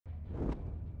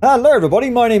Hello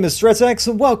everybody, my name is Threatex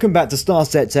and welcome back to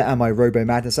Starsector and my Robo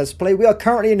Madness Let's Play. We are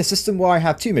currently in a system where I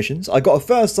have two missions. I got to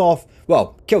first off,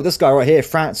 well, kill this guy right here,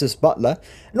 Francis Butler,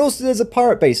 and also there's a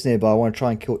pirate base nearby I want to try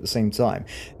and kill at the same time.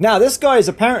 Now, this guy is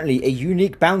apparently a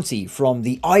unique bounty from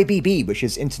the IBB, which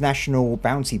is International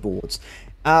Bounty Boards.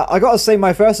 I gotta say,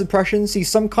 my first impressions, he's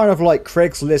some kind of like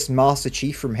Craigslist Master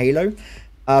Chief from Halo.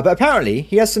 But apparently,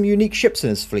 he has some unique ships in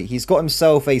his fleet. He's got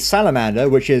himself a Salamander,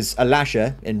 which is a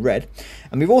Lasher in red.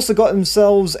 And we've also got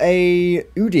themselves a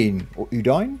Udine, or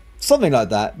Udine? Something like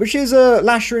that, which is a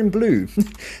Lasher in blue.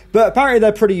 But apparently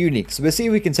they're pretty unique, so we'll see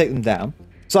if we can take them down.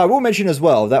 So I will mention as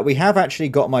well that we have actually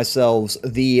got myself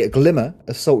the Glimmer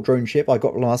assault drone ship I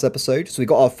got last episode. So we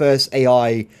got our first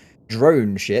AI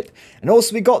drone ship, and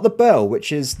also we got the Bell,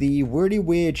 which is the really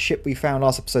weird ship we found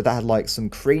last episode that had like some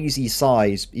crazy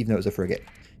size, even though it was a frigate.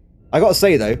 I gotta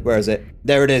say though, where is it?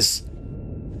 There it is.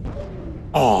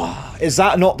 Oh, is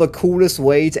that not the coolest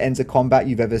way to enter combat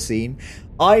you've ever seen?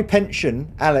 I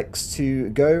pension Alex to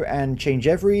go and change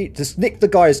just nick the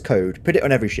guy's code, put it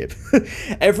on every ship.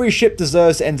 Every ship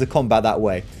deserves to enter combat that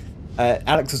way.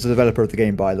 Alex is the developer of the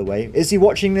game, by the way. Is he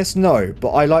watching this? No,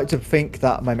 but I like to think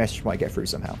that my message might get through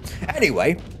somehow.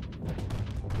 Anyway,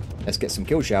 let's get some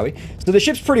kills, shall we? So the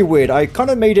ship's pretty weird. I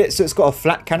kind of made it so it's got a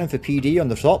flat cannon for PD on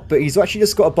the top, but he's actually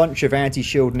just got a bunch of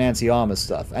anti-shield and anti-armor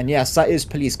stuff. And yes, that is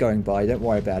police going by. Don't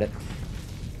worry about it.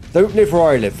 Don't live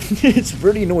where I live. It's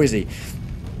really noisy.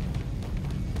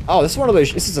 Oh, this is one of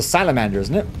those. This is a salamander,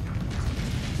 isn't it?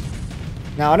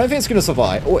 Now, I don't think it's going to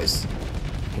survive. Oh, it's...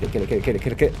 Kill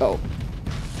it. Oh.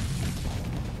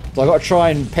 So I gotta try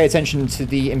and pay attention to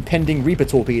the impending Reaper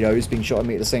torpedoes being shot at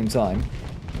me at the same time.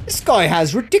 This guy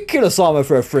has ridiculous armor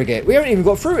for a frigate. We haven't even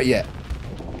got through it yet.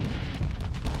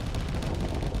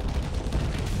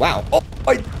 Wow. Oh,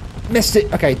 I missed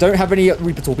it. Okay, don't have any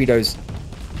Reaper torpedoes.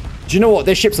 Do you know what?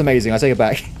 This ship's amazing. I take it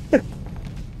back.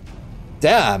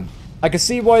 Damn. I can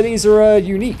see why these are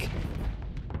unique.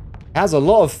 It has a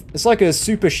lot of... It's like a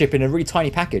super ship in a really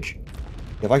tiny package.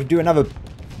 If I could do another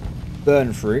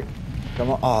burn through. Come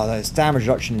on. Oh, this damage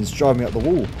reduction is driving me up the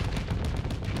wall.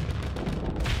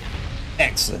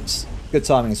 Excellent. Good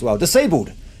timing as well.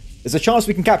 Disabled. There's a chance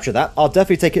we can capture that. I'll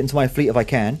definitely take it into my fleet if I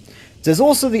can. There's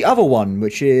also the other one,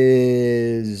 which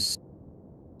is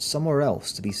somewhere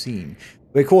else to be seen.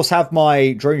 We, of course, have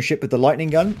my drone ship with the lightning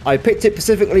gun. I picked it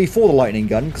specifically for the lightning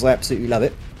gun because I absolutely love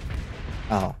it.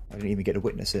 Oh, I didn't even get to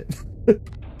witness it.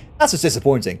 That's just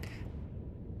disappointing.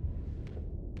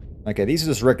 Okay, these are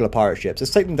just regular pirate ships.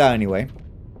 Let's take them down anyway.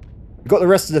 We've got the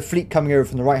rest of the fleet coming over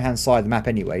from the right-hand side of the map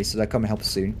anyway, so they'll come and help us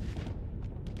soon.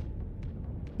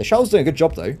 The shuttle's doing a good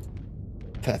job, though.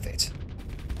 Perfect.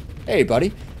 Hey,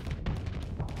 buddy.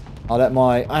 I'll let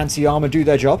my anti-armor do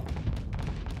their job.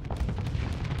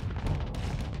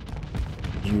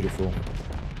 Beautiful.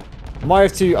 I might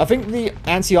have to... I think the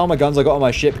anti-armor guns I got on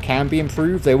my ship can be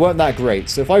improved. They weren't that great,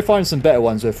 so if I find some better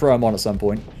ones, we'll throw them on at some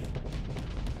point.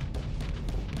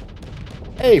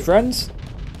 Hey, friends.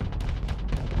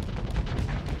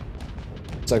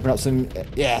 Let's open up some...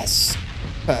 Yes.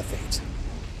 Perfect.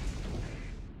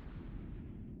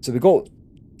 So we've got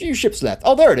a few ships left.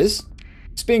 Oh, there it is.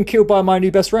 It's being killed by my new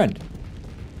best friend.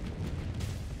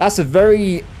 That's a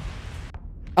very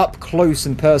up close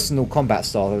and personal combat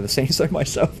style I've ever seen so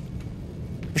myself.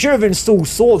 I should have installed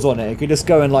swords on it. You could just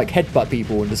go and like headbutt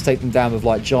people and just take them down with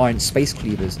like giant space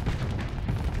cleavers.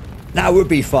 That would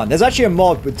be fun. There's actually a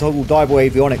mod with Total Dive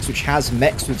Avionics which has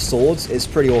mechs with swords. It's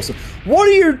pretty awesome. What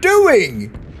are you doing?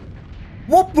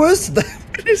 What was that?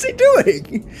 What is he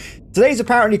doing? Today's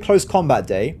apparently close combat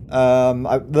day.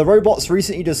 The robots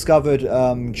recently discovered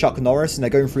Chuck Norris and they're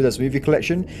going through this movie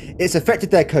collection. It's affected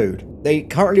their code. They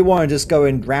currently want to just go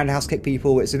and roundhouse kick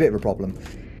people. It's a bit of a problem.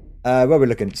 Where we're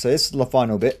looking. So this is the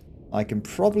final bit. I can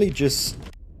probably just...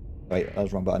 Wait, that was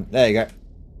the wrong button. There you go.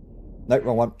 Nope,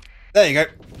 wrong one. There you go.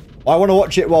 I want to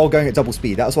watch it while going at double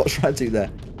speed. That's what I was trying to do there.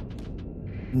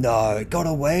 No, it got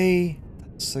away.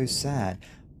 That's so sad.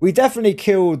 We definitely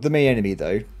killed the main enemy,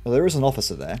 though. Well, there is an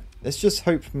officer there. Let's just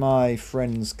hope my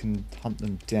friends can hunt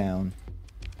them down.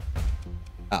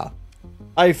 Ah.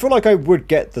 I feel like I would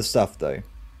get the stuff, though.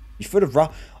 You should have... I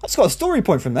just got a story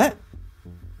point from that.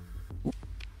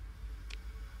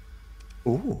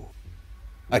 Ooh.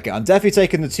 Okay, I'm definitely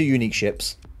taking the two unique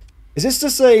ships. Is this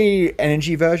just a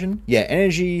energy version? Yeah,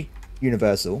 energy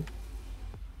universal.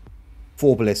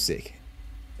 4 ballistic.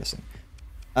 Interesting.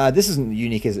 This isn't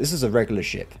unique, is it? This is a regular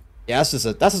ship. Yeah, that's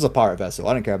just a pirate vessel.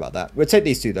 I don't care about that. We'll take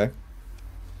these two though.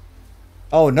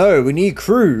 Oh no, we need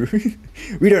crew.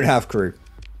 We don't have crew.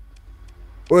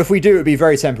 Or if we do, it'd be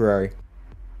very temporary.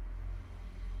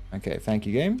 Okay, thank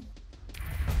you, game.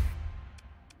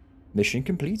 Mission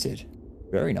completed.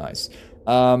 Very nice.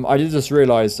 I did just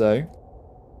realize, though,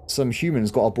 some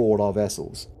humans got aboard our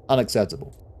vessels.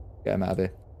 Unacceptable. Get them out of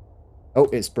here. Oh,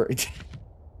 it's pretty...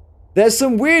 There's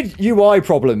some weird UI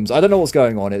problems. I don't know what's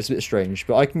going on. It's a bit strange,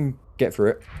 but I can get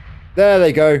through it. There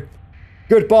they go.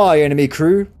 Goodbye, enemy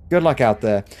crew. Good luck out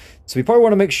there. So we probably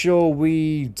want to make sure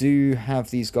we do have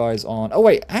these guys on... Oh,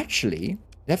 wait. Actually,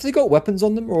 have they got weapons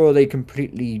on them, or are they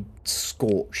completely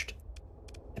scorched?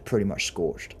 They're pretty much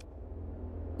scorched.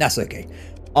 That's okay.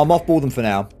 I'll mothball them for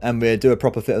now, and we'll do a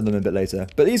proper fit of them a bit later.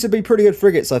 But these would be pretty good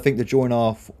frigates, I think, to join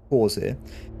our cause here.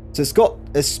 So it's got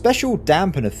a special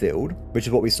dampener field, which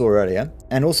is what we saw earlier,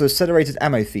 and also a accelerated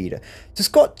ammo feeder. So it's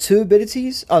got 2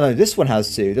 abilities. Oh no, this one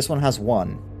has 2. This one has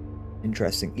 1.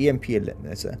 Interesting. EMP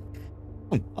limiter.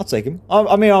 I'll take him.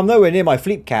 I mean, I'm nowhere near my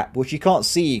fleet cap, which you can't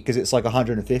see because it's like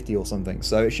 150 or something,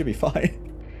 so it should be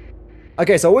fine.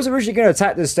 Okay, so I was originally going to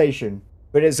attack this station,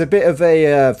 but it's a bit of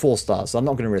a 4-star, so I'm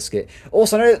not going to risk it.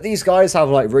 Also, I know that these guys have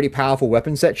like really powerful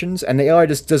weapon sections, and the AI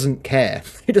just doesn't care.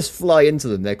 They just fly into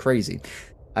them. They're crazy.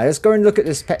 Let's go and look at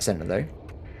this pet center, though.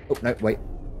 Oh, no, wait.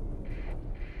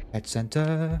 Pet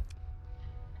center.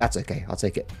 That's okay. I'll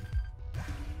take it.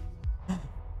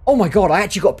 Oh my god, I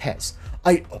actually got pets.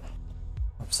 I'm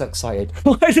so excited.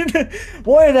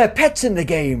 Why are there pets in the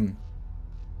game?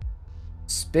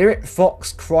 Spirit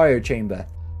Fox Cryo Chamber.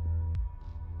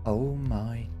 Oh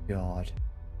my god.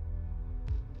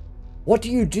 What do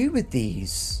you do with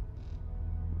these?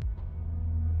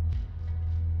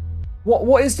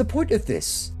 What is the point of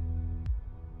this?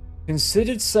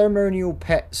 Considered ceremonial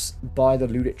pets by the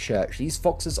Ludic Church. These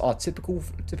foxes are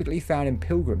typically found in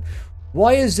Pilgrim.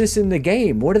 Why is this in the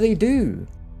game? What do they do?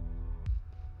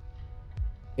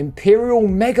 Imperial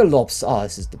Megalops. Ah,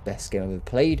 this is the best game I've ever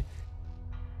played.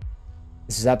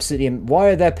 This is absolutely... Why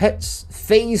are there pets?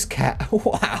 Phase Cat.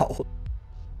 Wow.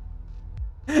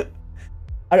 We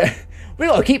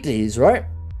gotta keep these, right?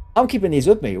 I'm keeping these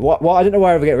with me. What? I don't know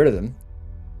why I ever get rid of them.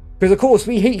 Because, of course,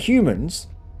 we hate humans.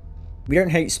 We don't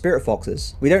hate spirit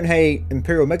foxes. We don't hate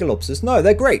Imperial Megalopses. No,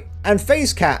 they're great. And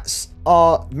phase cats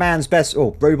are man's best,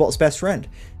 or robot's best friend.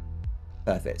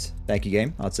 Perfect. Thank you,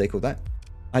 game. I'll take all that.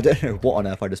 I don't know what on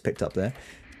earth I just picked up there.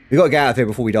 We got to get out of here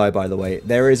before we die, by the way.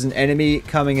 There is an enemy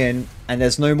coming in, and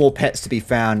there's no more pets to be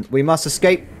found. We must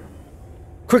escape.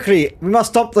 Quickly, we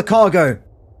must dump the cargo.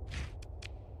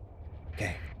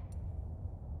 Okay.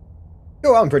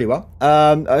 Go on pretty well.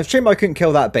 A shame I couldn't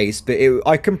kill that base, but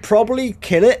I can probably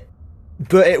kill it,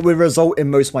 but it would result in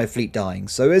most of my fleet dying.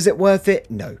 So is it worth it?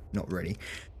 No, not really.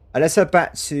 Let's head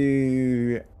back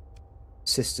to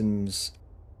systems,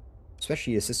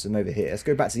 especially a system over here. Let's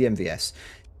go back to the MVS.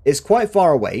 It's quite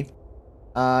far away.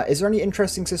 Is there any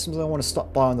interesting systems I want to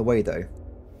stop by on the way, though?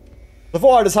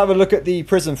 Before I just have a look at the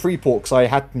prison Freeport, because I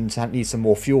happen to need some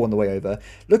more fuel on the way over.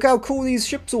 Look how cool these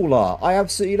ships all are. I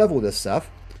absolutely love all this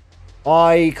stuff.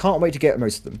 I can't wait to get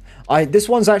most of them. This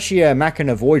one's actually a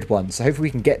Machina Void one, so hopefully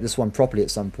we can get this one properly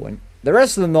at some point. The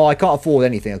rest of them, though, I can't afford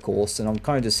anything, of course, and I'm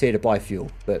kind of just here to buy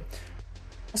fuel. But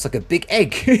that's like a big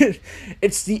egg.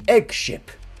 It's the egg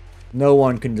ship. No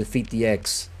one can defeat the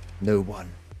eggs. No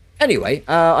one. Anyway,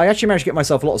 I actually managed to get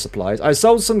myself a lot of supplies. I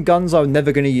sold some guns I'm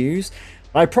never going to use.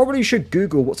 I probably should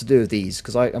Google what to do with these,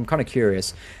 because I'm kind of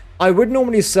curious. I would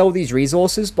normally sell these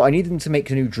resources, but I need them to make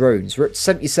new drones. We're at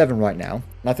 77 right now.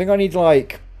 And I think I need,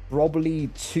 like, probably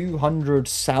 200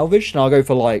 salvage, and I'll go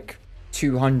for, like,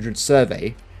 200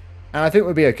 survey. And I think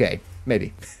we'll be okay.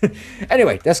 Maybe.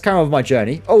 Anyway, that's kind of my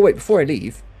journey. Oh, wait, before I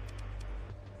leave.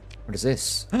 What is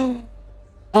this?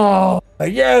 Oh,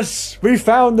 yes! We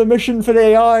found the mission for the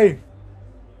AI!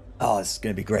 Oh, this is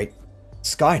going to be great.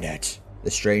 Skynet.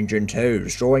 The stranger in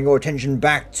tows, drawing your attention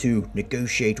back to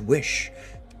negotiate wish.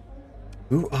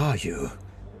 Who are you?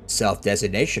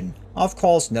 Self-designation. Of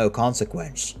course, no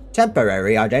consequence.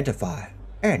 Temporary identifier.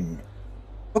 N.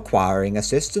 Requiring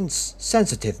assistance.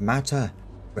 Sensitive matter.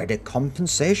 Credit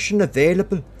compensation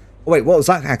available. Oh, wait, what was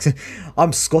that accent?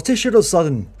 I'm Scottish all of a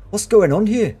sudden. What's going on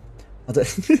here? I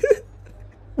don't...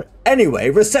 Anyway,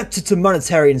 receptive to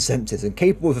monetary incentives and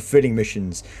capable of fulfilling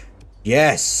missions.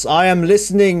 Yes, I am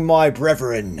listening, my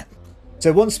brethren. So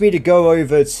it wants me to go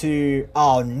over to...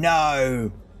 Oh,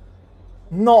 no.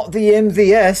 Not the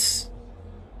MVS.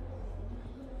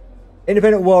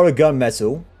 Independent World of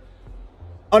Gunmetal.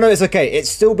 Oh, no, it's okay. It's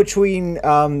still between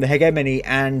the Hegemony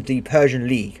and the Persian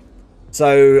League.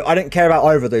 So I don't care about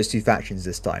either of those two factions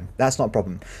this time. That's not a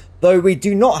problem. Though we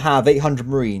do not have 800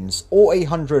 Marines or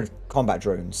 800 combat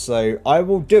drones. So I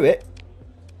will do it.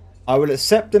 I will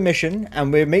accept the mission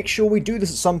and we'll make sure we do this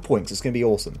at some point because it's going to be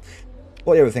awesome.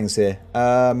 What are the other things here?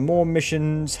 More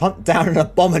missions. Hunt down an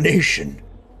abomination.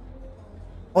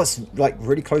 Oh, it's like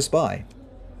really close by.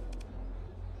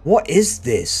 What is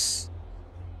this?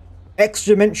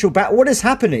 Extra-dimensional bat. What is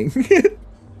happening?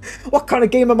 What kind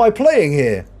of game am I playing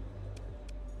here?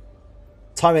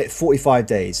 Time it 45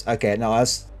 days. Okay, no,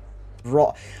 that's...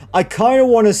 I kind of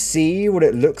want to see what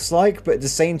it looks like, but at the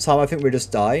same time, I think we'll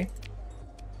just die.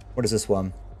 What is this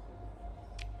one?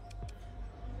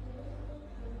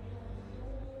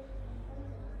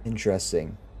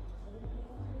 Interesting.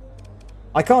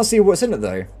 I can't see what's in it,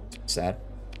 though. Sad.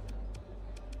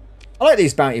 I like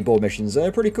these bounty board missions.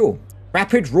 They're pretty cool.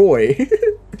 Rapid Roy.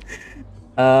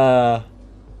 Oh,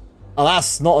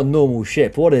 that's not a normal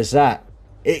ship. What is that?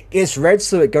 It's red,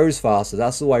 so it goes faster.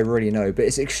 That's all I really know. But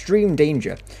it's extreme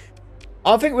danger.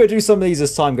 I think we'll do some of these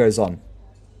as time goes on.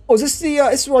 Oh, is this the...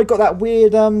 this is where I got that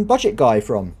weird budget guy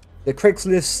from. The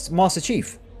Craigslist Master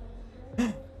Chief.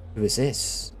 Who is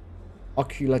this?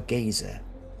 Ocular Gazer.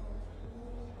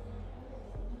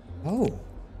 Oh.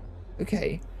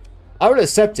 Okay. I would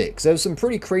accept it, because there were some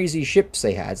pretty crazy ships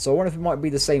they had, so I wonder if it might be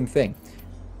the same thing.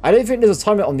 I don't think there's a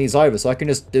time limit on these either, so I can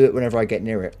just do it whenever I get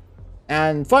near it.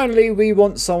 And finally, we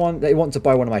want someone, they want to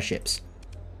buy one of my ships.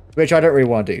 Which I don't really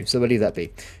want to do, so we'll leave that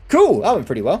be. Cool, that went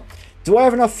pretty well. Do I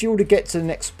have enough fuel to get to the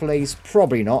next place?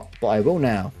 Probably not, but I will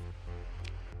now.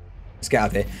 Let's get out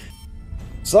of here.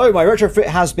 So, my retrofit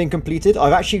has been completed.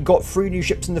 I've actually got 3 new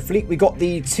ships in the fleet. We got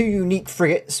the 2 unique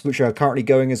frigates, which are currently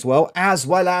going as well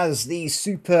as the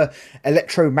super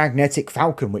electromagnetic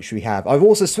Falcon, which we have. I've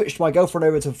also switched my girlfriend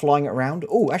over to flying it around.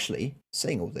 Oh, actually,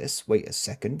 saying all this, wait a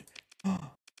second.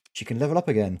 She can level up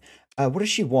again. What does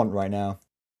she want right now?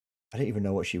 I don't even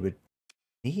know what she would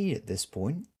need at this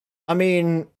point. I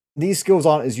mean, these skills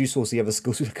aren't as useful as the other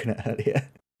skills we were looking at earlier.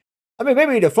 I mean,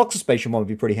 maybe the Fluxospacian one would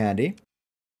be pretty handy.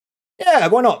 Yeah,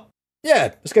 why not? Yeah,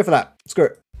 let's go for that. Screw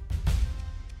it.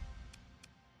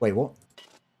 Wait, what?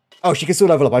 Oh, she can still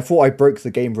level up. I thought I broke the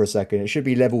game for a second. It should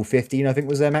be level 15, I think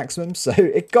was their maximum. So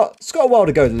it's got a while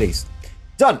to go at least.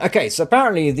 Done. Okay, so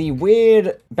apparently the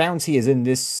weird bounty is in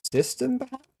this system,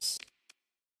 perhaps?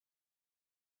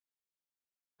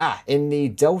 Ah, in the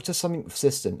Delta something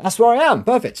system. That's where I am.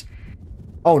 Perfect.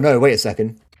 Oh no, wait a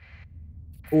second.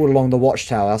 All along the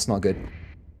watchtower. That's not good.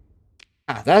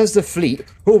 Ah, that is the fleet.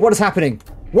 Oh, what is happening?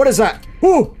 What is that?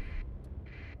 Oh!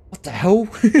 What the hell?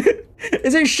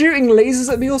 Is it shooting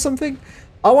lasers at me or something?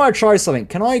 I want to try something.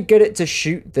 Can I get it to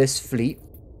shoot this fleet?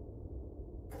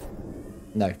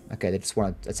 No. Okay, they just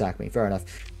want to attack me. Fair enough.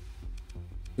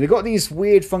 We've got these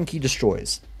weird, funky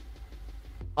destroyers.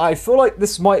 I feel like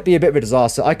this might be a bit of a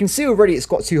disaster. I can see already it's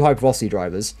got 2 high-velocity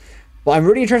drivers. But I'm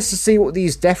really interested to see what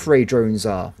these death ray drones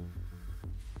are.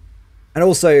 And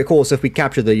also, of course, if we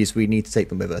capture these, we need to take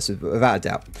them with us, without a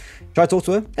doubt. Try to talk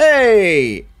to her?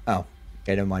 Hey! Oh,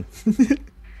 okay, never mind.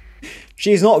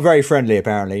 She's not very friendly,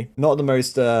 apparently. Not the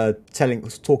most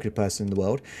talkative person in the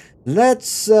world.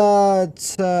 Let's,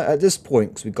 at this point,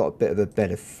 because we've got a bit of a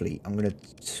better fleet, I'm going to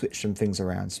switch some things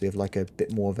around so we have, like, a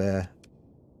bit more of a...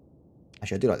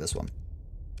 Actually, I do like this one.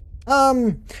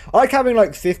 I like having,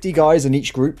 like, 50 guys in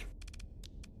each group.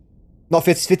 Not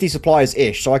 50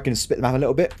 suppliers-ish, so I can split them out a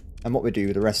little bit. And what we do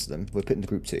with the rest of them, we'll put in the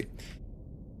group 2.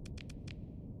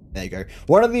 There you go.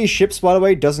 One of these ships, by the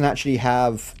way, doesn't actually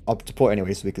have... I'll deploy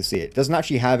anyway so we can see it. Doesn't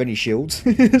actually have any shields.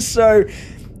 So,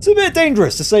 it's a bit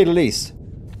dangerous, to say the least.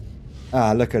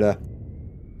 Ah, look at her.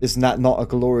 Isn't that not a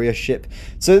glorious ship?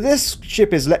 So this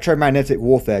ship is Electromagnetic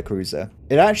Warfare Cruiser.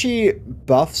 It actually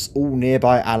buffs all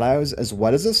nearby allies as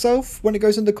well as itself when it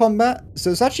goes into combat. So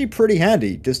it's actually pretty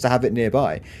handy just to have it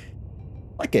nearby. I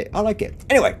like it. I like it.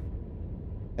 Anyway.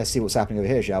 Let's see what's happening over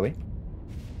here, shall we?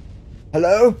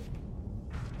 Hello?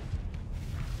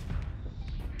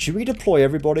 Should we deploy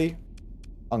everybody?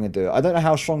 I'm going to do it. I don't know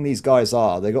how strong these guys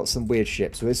are. They got some weird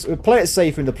ships. So we'll play it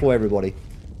safe and deploy everybody.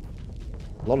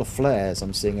 A lot of flares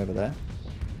I'm seeing over there.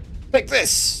 Take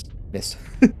this! Missed.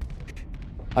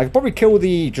 I could probably kill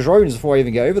the drones before I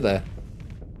even get over there.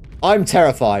 I'm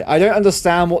terrified. I don't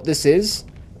understand what this is.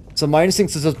 So my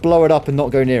instinct is to just blow it up and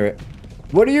not go near it.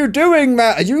 What are you doing,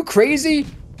 Matt? Are you crazy?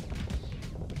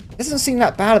 It doesn't seem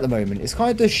that bad at the moment. It's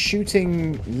kind of just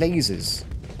shooting lasers.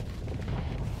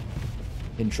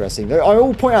 Interesting. I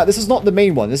will point out, this is not the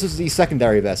main one. This is the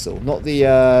secondary vessel. Not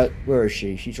the, where is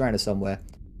she? She's trying to somewhere.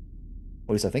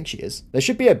 Or at least I think she is. There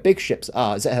should be a big ship.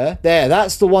 Ah, is it her? There,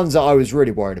 that's the ones that I was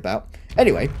really worried about.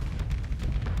 Anyway.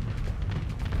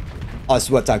 Oh, this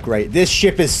worked out great. This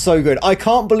ship is so good. I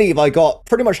can't believe I got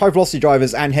pretty much high-velocity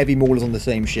drivers and heavy maulers on the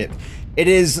same ship. It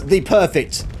is the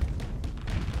perfect...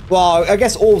 Well, I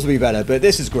guess orbs would be better, but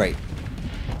this is great.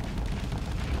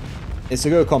 It's a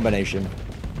good combination.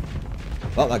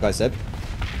 Well, like I said.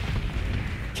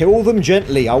 Kill them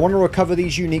gently. I want to recover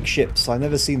these unique ships. I've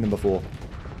never seen them before.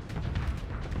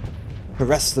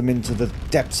 Caress them into the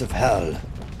depths of hell.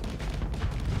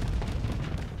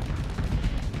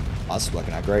 That's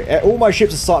working out great. All my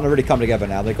ships are starting to really come together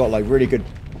now. They've got like really good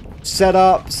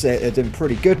setups. They're doing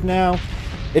pretty good now.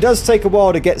 It does take a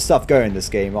while to get stuff going in this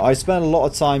game. I spend a lot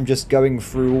of time just going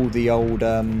through all the old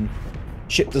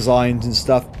ship designs and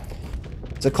stuff.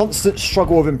 It's a constant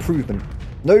struggle of improvement.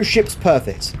 No ship's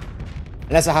perfect.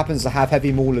 Unless it happens to have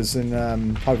heavy maulers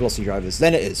and high velocity drivers.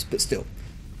 Then it is, but still.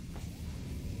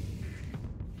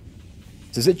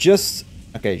 Does it just...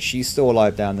 Okay, she's still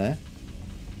alive down there.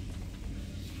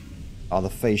 Oh, the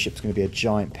phase ship's going to be a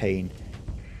giant pain.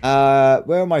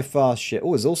 Where are my fast ships?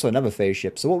 Oh, there's also another phase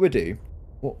ship. So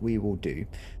what we will do,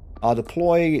 I'll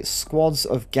deploy squads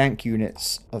of gank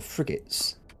units of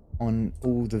frigates on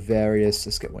all the various...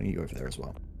 Let's get one of you over there as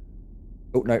well.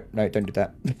 Oh, no, don't do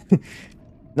that.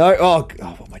 No, oh,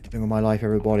 what am I doing with my life,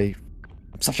 everybody?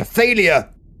 I'm such a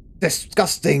failure!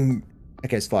 Disgusting!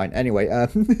 Okay, it's fine. Anyway,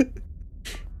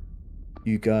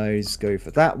 you guys go for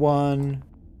that one.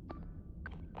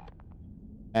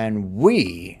 And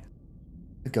we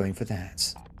are going for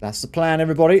that. That's the plan,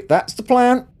 everybody. That's the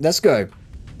plan. Let's go.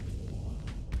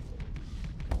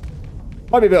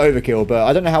 Might be a bit overkill, but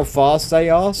I don't know how fast they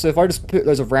are. So if I just put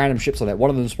loads of random ships on it, one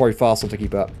of them's probably faster to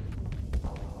keep up.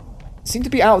 Seem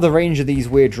to be out of the range of these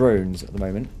weird drones at the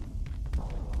moment.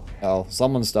 Oh,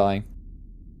 someone's dying.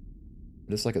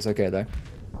 Looks like it's okay, though.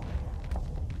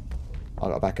 I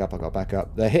gotta back up, I gotta back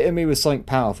up. They're hitting me with something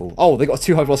powerful. Oh, they got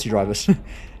 2 high velocity drivers.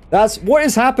 That's... What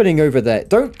is happening over there?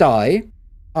 Don't die.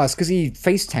 Oh, it's because he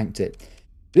face tanked it.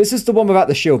 This is the one without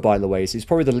the shield, by the way, so it's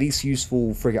probably the least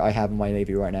useful frigate I have in my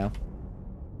navy right now.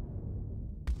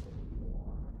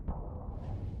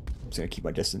 I'm just gonna keep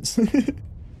my distance.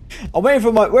 I'm waiting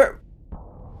for my...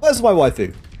 Where's my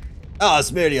waifu? Ah,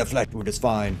 it's merely a flesh wound, it's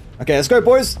fine. Okay, let's go,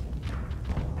 boys.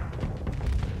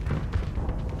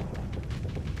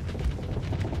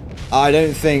 I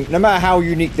don't think... No matter how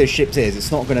unique this ship is,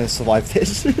 it's not going to survive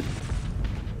this.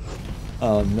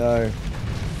 Oh, no.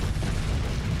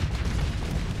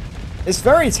 It's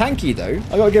very tanky, though.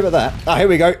 I gotta give it that. Ah, here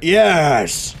we go.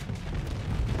 Yes!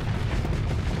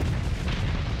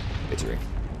 Victory.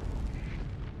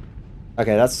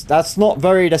 Okay, that's not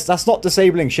very... That's not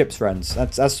disabling ships, friends.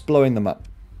 That's blowing them up.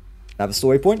 Another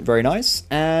story point. Very nice.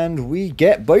 And we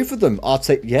get both of them. I'll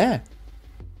take... Yeah.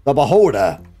 The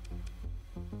Beholder.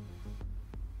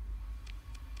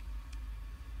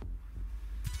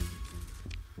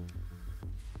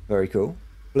 Very cool.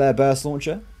 Flare burst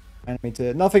launcher.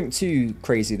 Animator. Nothing too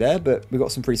crazy there, but we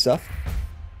got some free stuff.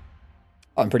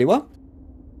 I'm pretty well.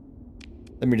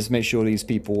 Let me just make sure these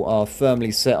people are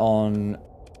firmly set on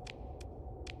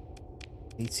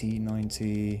 80,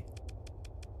 90. How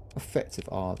effective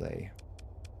are they?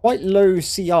 Quite low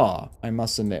CR, I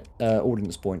must admit,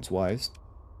 ordnance points wise.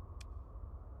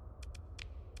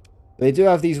 They do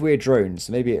have these weird drones.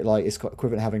 Maybe it like it's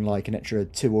equivalent to having like an extra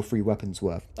 2 or 3 weapons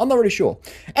worth. I'm not really sure.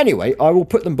 Anyway, I will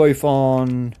put them both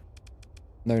on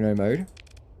no mode.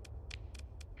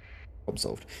 Problem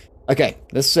solved. Okay,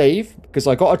 let's save because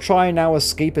I gotta try now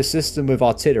escape a system with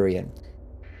artillery in.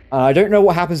 I don't know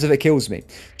what happens if it kills me.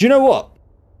 Do you know what?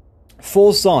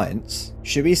 For science,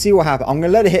 should we see what happens? I'm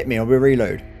gonna let it hit me. I'll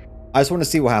reload. I just want to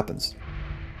see what happens.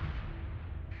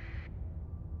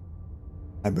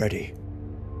 I'm ready.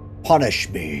 Punish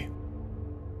me.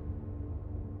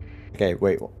 Okay,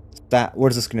 wait. What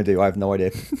is this going to do? I have no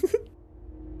idea.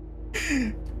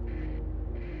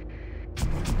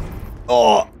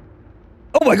 Oh!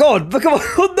 Oh my god! Look at my...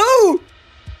 Oh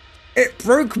no! It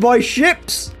broke my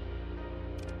ships!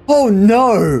 Oh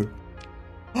no!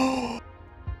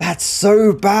 That's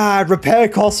so bad! Repair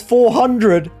cost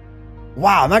 400!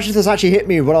 Wow, imagine if this actually hit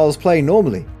me when I was playing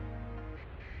normally.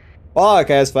 Oh,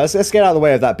 okay, let's get out of the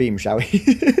way of that beam, shall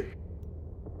we?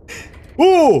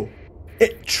 Ooh!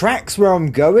 It tracks where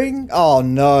I'm going? Oh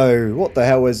no. What the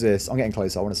hell is this? I'm getting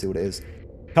closer. I want to see what it is.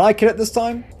 Can I kill it this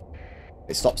time?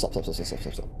 Okay, stop.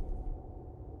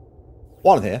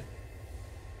 While I'm here.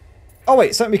 Oh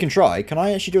wait, something we can try. Can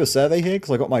I actually do a survey here?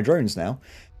 Because I got my drones now.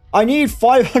 I need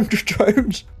 500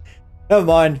 drones. Never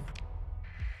mind.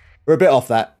 We're a bit off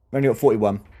that. We only got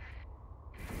 41.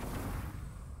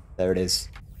 There it is.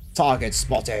 Target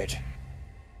spotted.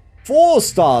 4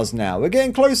 stars now. We're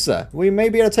getting closer. We may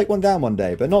be able to take one down one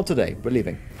day, but not today. We're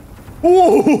leaving.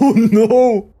 Oh,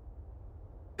 no.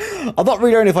 I'm not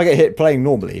really knowing if I get hit playing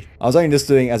normally. I was only just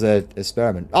doing it as an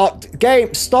experiment. Oh,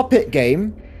 game. Stop it,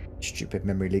 game. Stupid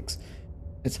memory leaks.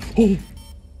 It's... Oh. Did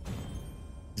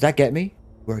that get me?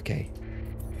 We're okay.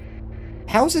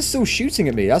 How is it still shooting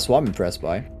at me? That's what I'm impressed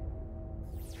by.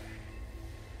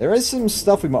 There is some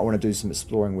stuff we might want to do some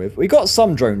exploring with. We got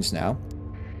some drones now.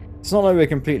 It's not like we're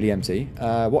completely empty.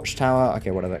 Watchtower.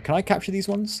 Okay, whatever. Can I capture these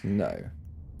ones? No.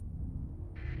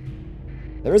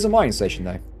 There is a mining station,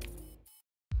 though.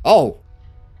 Oh!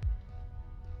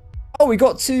 Oh, we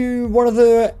got to one of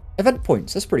the event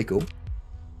points. That's pretty cool.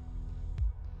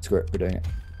 Screw it, we're doing it.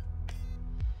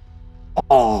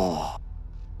 Oh!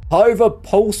 Hover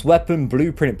Pulse Weapon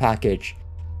Blueprint Package.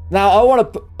 Now,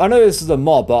 I know this is a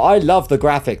mod, but I love the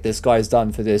graphic this guy's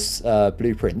done for this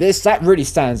blueprint. That really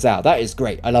stands out. That is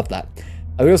great. I love that.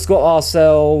 And we also got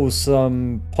ourselves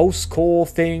some pulse core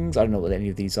things. I don't know what any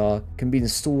of these are. Can be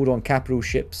installed on capital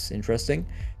ships. Interesting.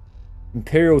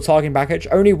 Imperial targeting package.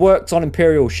 Only works on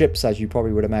Imperial ships, as you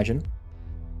probably would imagine.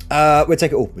 We'll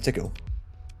take it all. We'll take it all.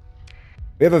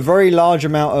 We have a very large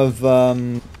amount of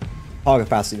cargo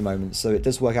capacity at the moment, so it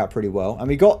does work out pretty well. And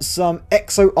we got some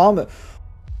exo armor.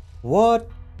 What?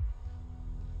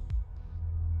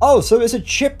 Oh, so it's a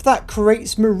chip that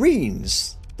creates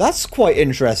marines. That's quite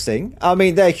interesting. I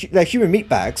mean, they're human meat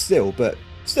bags still, but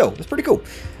still, it's pretty cool.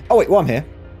 Oh wait, while I'm here,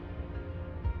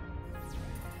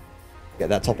 get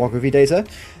that topography data.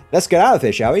 Let's get out of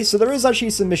here, shall we? So there is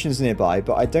actually some missions nearby,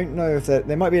 but I don't know if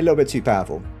they might be a little bit too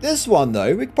powerful. This one,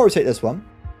 though, we could probably take this one.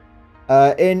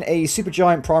 In a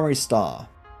supergiant primary star,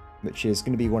 which is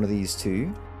going to be one of these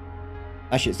two.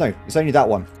 Actually, it's only that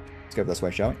one. Let's go this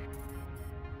way, shall we?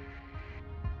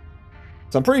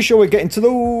 So I'm pretty sure we're getting to the...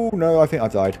 Oh, no, I think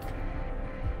I've died.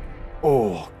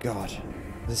 Oh, God.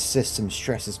 This system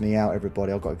stresses me out,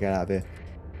 everybody. I've got to get out of here.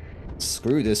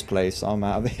 Screw this place. I'm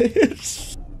out of here.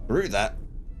 Screw that.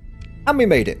 And we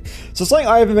made it. So something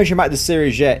I haven't mentioned about this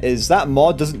series yet is that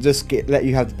mod doesn't just let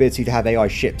you have the ability to have AI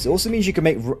ships. It also means you can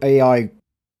make AI...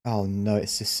 Oh, no,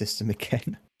 it's this system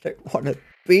again. I don't want to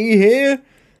be here.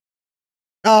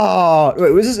 Oh,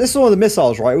 wait, this is one of the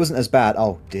missiles, right? It wasn't as bad.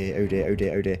 Oh dear, oh dear, oh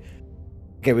dear, oh dear.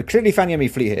 Okay, we clearly found the enemy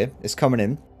fleet here. It's coming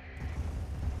in.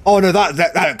 Oh no,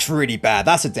 that looks really bad.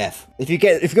 That's a death. If you go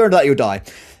into that, you'll die.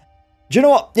 Do you know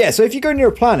what? Yeah, so if you go near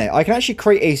a planet, I can actually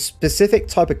create a specific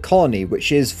type of colony,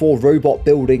 which is for robot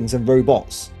buildings and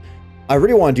robots. I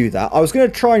really want to do that. I was going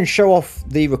to try and show off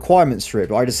the requirements for it,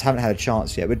 but I just haven't had a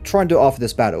chance yet. We'll try and do it after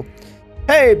this battle.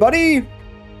 Hey, buddy!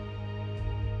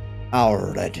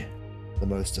 Our red. The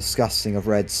most disgusting of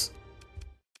reds.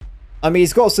 I mean,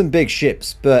 he's got some big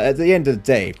ships, but at the end of the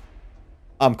day,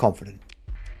 I'm confident.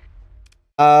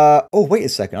 Oh, wait a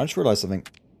second. I just realized something.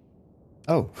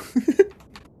 Oh.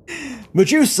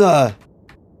 Medusa!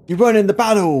 You run in the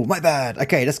battle! My bad.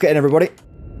 Okay, let's get in, everybody.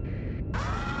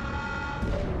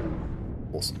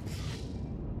 Awesome.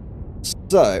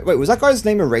 So, wait, was that guy's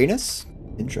name Uranus?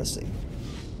 Interesting.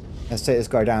 Let's take this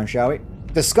guy down, shall we?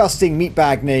 Disgusting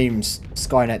meatbag names.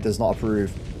 Skynet does not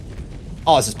approve.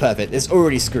 Oh, this is perfect. It's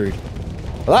already screwed.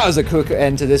 Well, that was a quick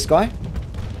end to this guy.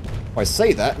 If I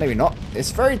say that, maybe not.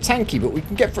 It's very tanky, but we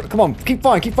can get... Come on, keep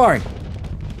firing, keep firing.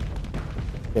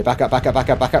 Okay, back up, back up, back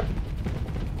up, back up.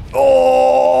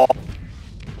 Oh!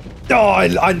 Oh,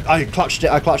 I clutched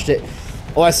it, I clutched it.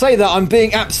 Oh, I say that, I'm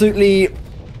being absolutely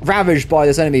ravaged by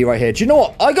this enemy right here. Do you know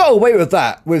what? I got away with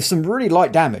that with some really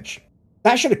light damage.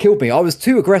 That should have killed me. I was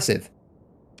too aggressive.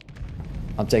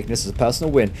 I'm taking this as a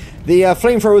personal win. The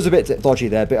flamethrower was a bit dodgy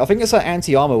there, but I think it's an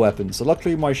anti-armor weapon, so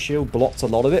luckily my shield blocks a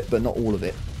lot of it, but not all of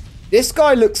it. This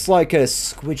guy looks like a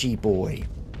squidgy boy.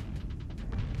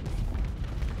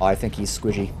 I think he's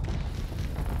squidgy.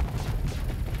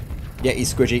 Yeah,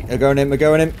 he's squidgy. We're going in, we're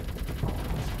going in.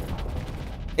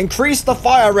 Increase the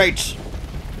fire rate!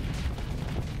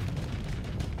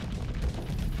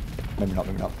 Maybe not,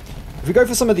 maybe not. If we go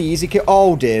for some of the easy kill...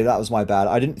 Oh dear, that was my bad.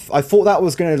 I thought that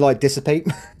was going to, like, dissipate.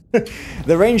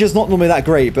 The range is not normally that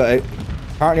great, but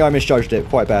apparently I misjudged it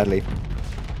quite badly.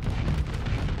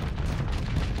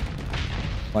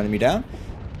 Finding me down.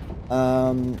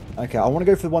 Okay, I want to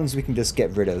go for the ones we can just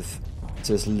get rid of.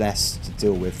 So there's less to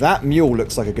deal with. That mule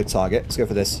looks like a good target. Let's go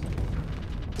for this.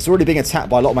 It's already being attacked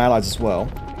by a lot of my allies as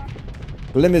well.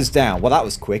 Glimmer's down. Well, that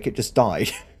was quick. It just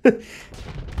died.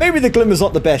 Maybe the Glimmer's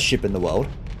not the best ship in the world.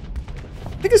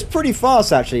 I think it's pretty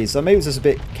fast, actually, so maybe it's just a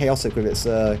bit chaotic with its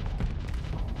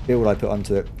build I put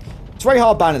onto it. It's very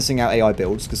hard balancing out AI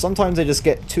builds, because sometimes they just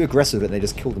get too aggressive and they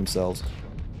just kill themselves.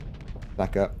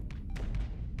 Back up.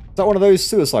 Is that one of those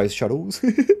suicide shuttles?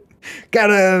 Get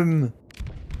him!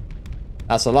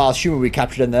 That's the last human we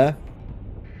captured in there.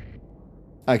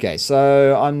 Okay,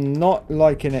 so I'm not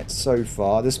liking it so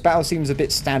far. This battle seems a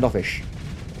bit standoffish.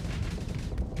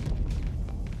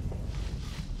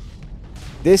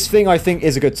 This thing, I think,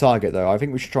 is a good target, though. I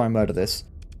think we should try and murder this.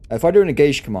 If I do an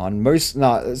engage command, I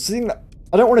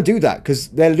don't want to do that, because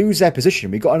they'll lose their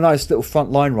position. We've got a nice little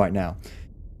front line right now.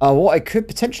 What I could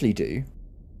potentially do...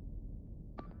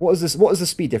 What is this? What is the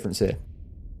speed difference here?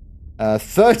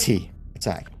 30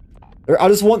 attack. I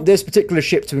just want this particular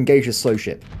ship to engage a slow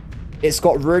ship. It's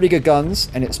got really good guns,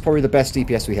 and it's probably the best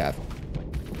DPS we have.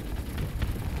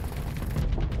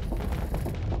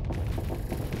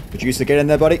 Medusa, get in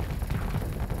there, buddy.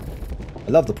 I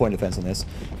love the point defense on this.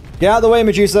 Get out of the way,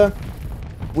 Medusa.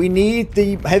 We need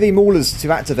the heavy maulers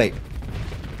to activate.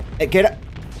 Get it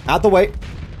out of the way.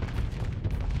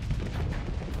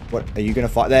 What, are you going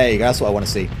to fight? There you go. That's what I want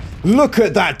to see. Look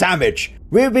at that damage.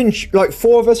 We've been, like,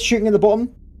 4 of us shooting in the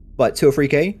bottom. Like, 2 or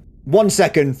 3k. 1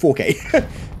 second, 4k.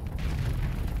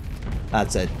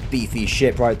 That's a beefy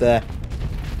ship right there.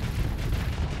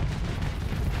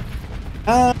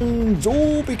 And,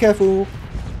 oh, be careful.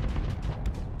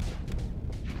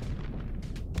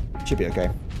 Should be okay.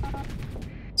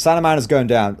 Salamander's going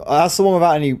down. That's the one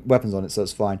without any weapons on it, so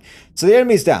it's fine. So the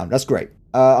enemy's down. That's great.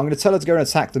 I'm going to tell her to go and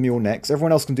attack the mule next.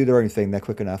 Everyone else can do their own thing. They're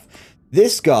quick enough.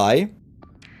 This guy,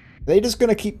 they're just going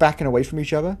to keep backing away from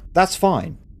each other. That's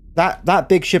fine. That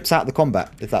big ship's out of the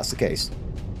combat, if that's the case.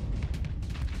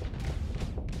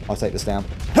 I'll take this down.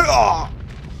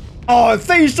 Oh, it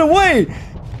phased away!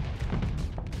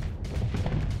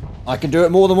 I can do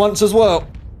it more than once as well.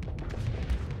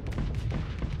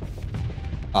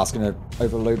 That's going to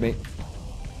overload me.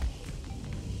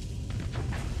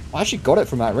 I actually got it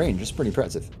from that range. It's pretty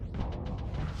impressive.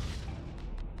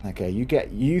 Okay,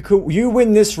 you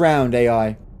win this round,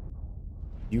 AI.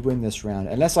 You win this round.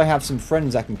 Unless I have some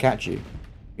friends that can catch you.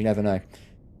 You never know.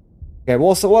 Okay,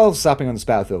 what else is happening on this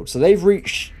battlefield? So they've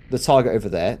reached the target over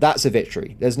there. That's a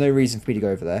victory. There's no reason for me to go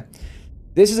over there.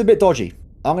 This is a bit dodgy.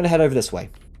 I'm going to head over this way.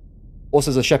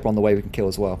 Also, there's a shepherd on the way we can kill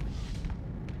as well.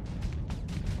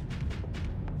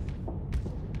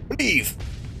 Leave!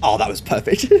 Oh, that was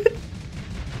perfect.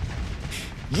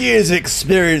 Years of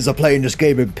experience of playing this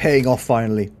game and paying off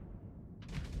finally.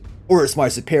 Or it's my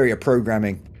superior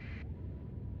programming.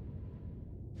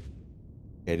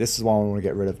 Okay, this is what I want to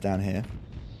get rid of down here.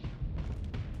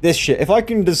 This ship. If I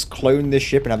can just clone this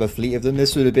ship and have a fleet of them,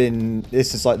 this would have been...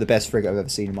 This is like the best frigate I've ever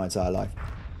seen in my entire life.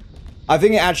 I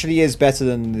think it actually is better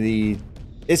than the...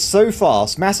 It's so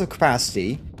fast, massive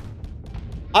capacity.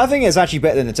 I think it's actually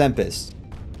better than the Tempest.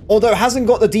 Although it hasn't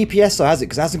got the DPS, so has it?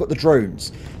 Because it hasn't got the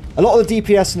drones. A lot of the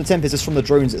DPS from the Tempest is from the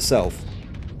drones itself.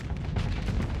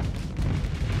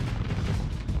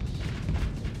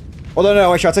 Although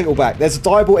no, actually I'll take it all back. There's a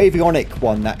diable avionic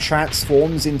one that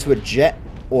transforms into a jet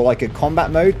or like a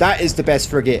combat mode. That is the best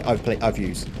frigate I've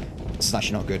used. This is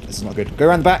actually not good. This is not good. Go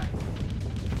around the back.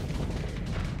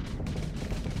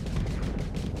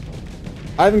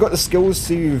 I haven't got the skills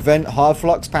to vent hard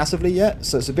flux passively yet,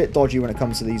 so it's a bit dodgy when it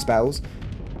comes to these battles.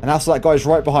 And also that guy's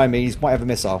right behind me. He might have a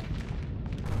missile.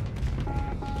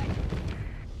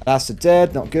 That's a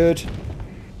dead. Not good.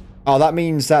 Oh, that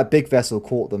means that big vessel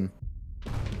caught them.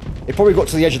 It probably got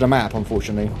to the edge of the map,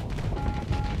 unfortunately.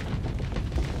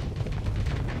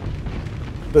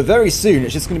 But very soon,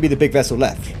 it's just going to be the big vessel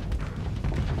left.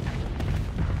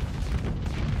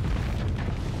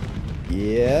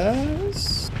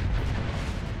 Yes.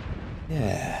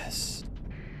 Yes.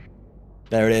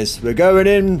 There it is. We're going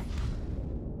in.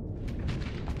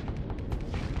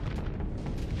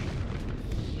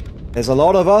 There's a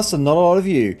lot of us and not a lot of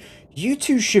you. You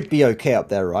two should be okay up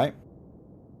there, right?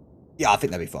 Yeah, I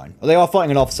think they'll be fine. Well, they are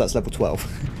fighting an officer that's level 12.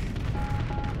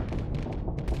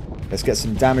 Let's get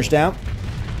some damage down.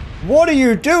 What are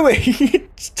you doing?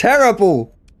 It's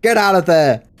terrible. Get out of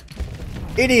there.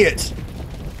 Idiot.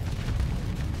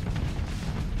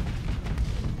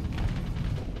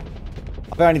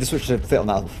 I think I need to switch to fit on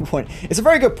that point. It's a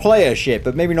very good player ship,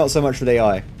 but maybe not so much for the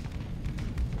AI.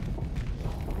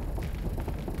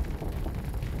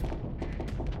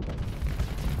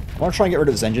 I want to try and get rid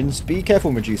of its engines. Be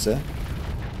careful, Medusa.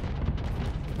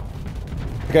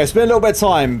 Okay, it's been a little bit of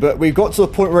time, but we've got to a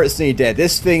point where it's nearly dead.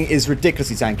 This thing is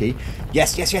ridiculously tanky.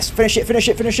 Yes, yes, yes. Finish it, finish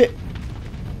it, finish it.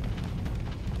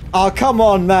 Oh, come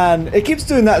on, man. It keeps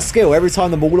doing that skill every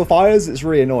time the mauler fires. It's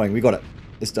really annoying. We got it.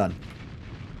 It's done.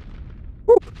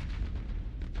 Woo.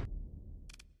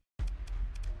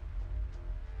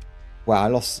 Wow, I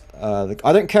lost... I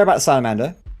don't care about the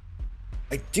Salamander.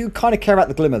 I do kind of care about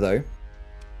the Glimmer, though.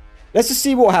 Let's just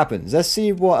see what happens. Let's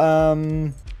see what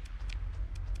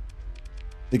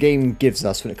the game gives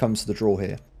us when it comes to the draw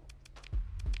here.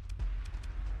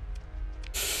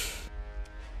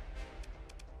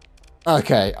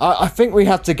 Okay, I think we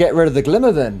have to get rid of the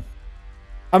Glimmer then.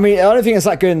 I mean, I don't think it's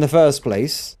that good in the first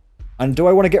place. And do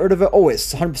I want to get rid of it? Oh,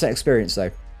 it's 100% experience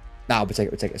though. Nah, we'll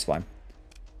take it, it's fine.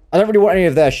 I don't really want any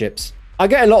of their ships. I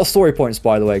get a lot of story points,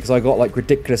 by the way, because I got like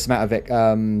ridiculous amount of it,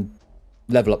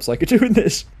 level ups I could do in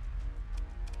this.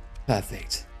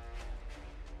 Perfect.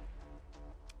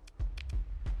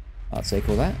 I'll take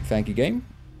all that. Thank you, game.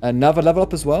 Another level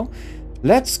up as well.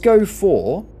 Let's go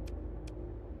for...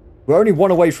 We're only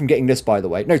 1 away from getting this, by the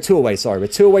way. No, 2 away, sorry. We're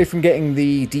 2 away from getting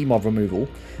the demob removal.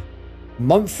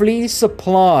 Monthly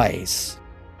supplies.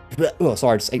 Oh,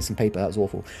 sorry, I just ate some paper. That was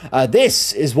awful.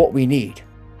 This is what we need.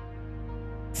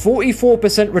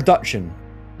 44% reduction.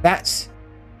 That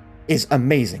is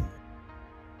amazing.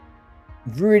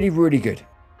 Really, really good.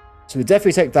 So we'll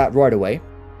definitely take that right away.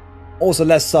 Also,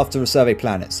 less stuff to survey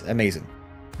planets. Amazing.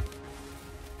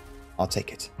 I'll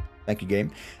take it. Thank you,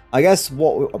 game. I guess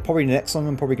what probably the next one,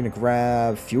 I'm probably going to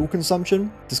grab fuel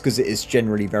consumption, just because it is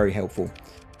generally very helpful.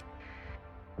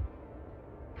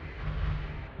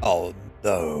 Oh,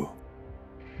 no.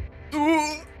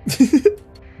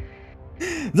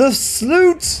 The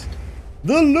sloot!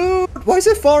 The loot! Why is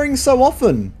it firing so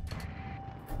often?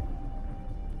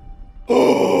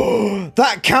 Oh,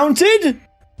 that counted?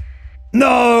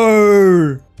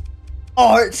 No!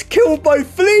 Oh, it's killed my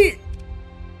fleet!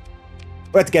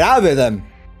 We have to get out of it then.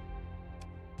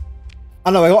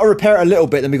 I know, I got to repair it a little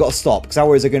bit, then we got to stop, because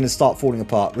otherwise they're going to start falling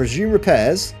apart. Resume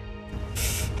repairs.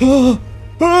 Get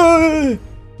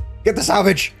the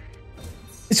salvage.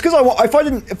 It's because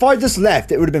if I just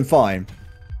left, it would have been fine.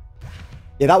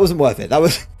 Yeah, that wasn't worth it. That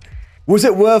was... Was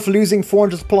it worth losing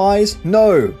 400 supplies?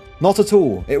 No, not at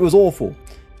all. It was awful.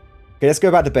 Okay, let's go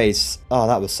back to base. Oh,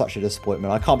 that was such a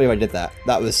disappointment. I can't believe I did that.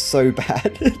 That was so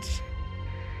bad.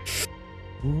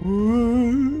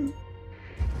 I'm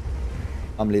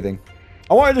leaving.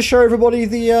 I wanted to show everybody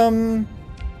the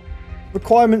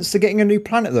requirements to getting a new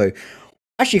planet, though.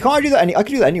 Actually, can't I do that? I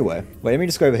can do that anywhere. Wait, let me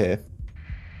just go over here.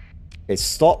 Okay,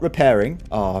 stop repairing.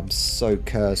 Oh, I'm so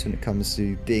cursed when it comes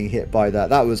to being hit by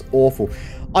that. That was awful.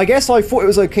 I guess I thought it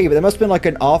was okay, but there must have been like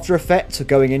an after effect to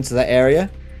going into that area.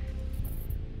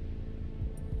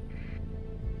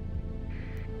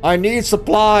 I need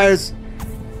supplies.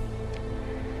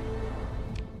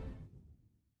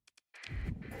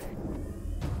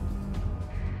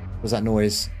 What's that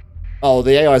noise? Oh,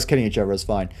 the AI is killing each other. It's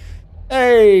fine.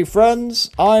 Hey,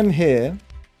 friends. I'm here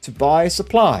to buy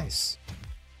supplies.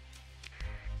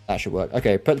 That should work.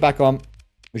 Okay, put it back on.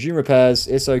 Resume repairs.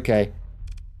 It's okay.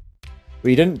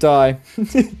 We didn't die.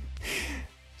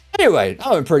 Anyway, that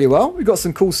went pretty well. We got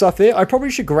some cool stuff here. I probably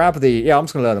should grab the... Yeah, I'm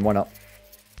just going to learn them. Why not?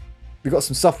 We got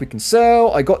some stuff we can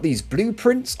sell. I got these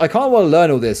blueprints. I kind of want to learn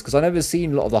all this because I've never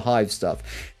seen a lot of the Hive stuff.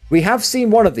 We have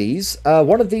seen one of these.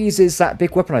 One of these is that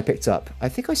big weapon I picked up. I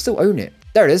think I still own it.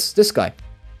 There it is. This guy.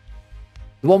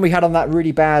 The one we had on that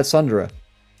really bad Sunderer.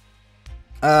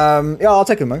 Yeah, I'll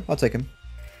take him, though. I'll take him.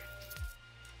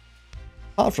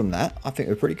 Apart from that, I think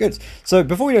we're pretty good. So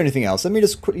before we do anything else, let me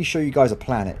just quickly show you guys a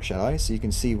planet, shall I? So you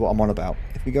can see what I'm on about.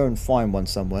 If we go and find one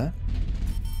somewhere.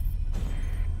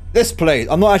 This place.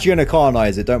 I'm not actually going to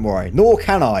colonize it, don't worry. Nor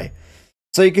can I.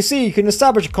 So you can see, you can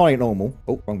establish a colony at normal.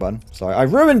 Oh, wrong button. Sorry, I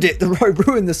ruined it. I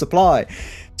ruined the supply.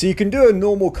 So you can do a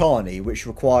normal colony, which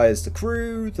requires the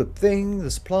crew, the thing,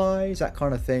 the supplies, that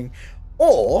kind of thing.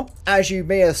 Or, as you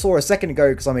may have saw a second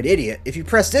ago because I'm an idiot, if you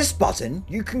press this button,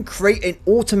 you can create an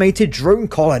automated drone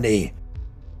colony.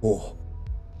 Oh.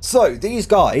 So, these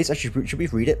guys, actually, should we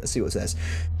read it? Let's see what it says.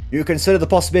 You consider the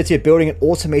possibility of building an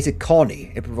automated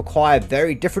colony. It will require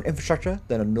very different infrastructure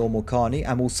than a normal colony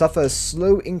and will suffer a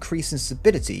slow increase in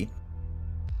stability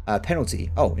penalty.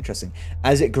 Oh, interesting.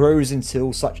 As it grows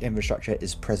until such infrastructure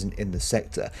is present in the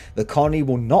sector. The colony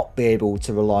will not be able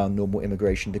to rely on normal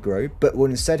immigration to grow, but will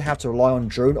instead have to rely on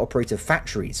drone-operated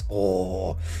factories.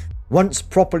 Or once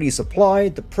properly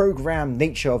supplied, the programmed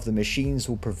nature of the machines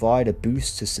will provide a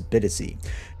boost to stability.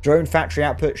 Drone factory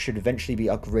output should eventually be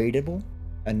upgradable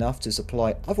enough to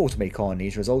supply other automated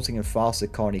colonies, resulting in faster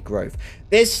colony growth.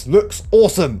 This looks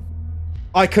awesome.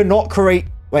 I cannot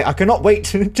wait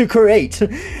to create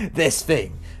this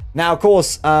thing. Now, of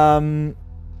course,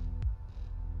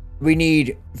 we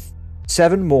need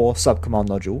 7 more sub-command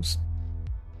nodules,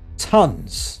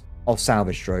 tons of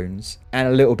salvage drones, and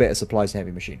a little bit of supplies and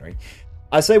heavy machinery.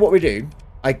 I say what we do.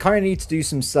 I kind of need to do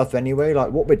some stuff anyway.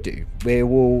 Like, what we do, we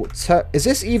will... Is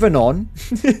this even on?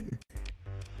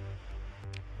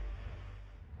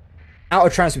 Out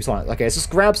of transfer silent. Okay, let's just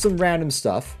grab some random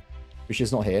stuff, which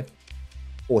is not here.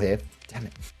 Or here. Damn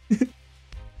it.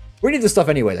 We need the stuff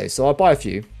anyway, though, so I'll buy a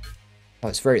few. Oh,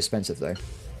 it's very expensive, though.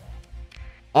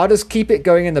 I'll just keep it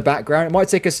going in the background. It might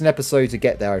take us an episode to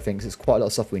get there, I think, 'cause it's quite a lot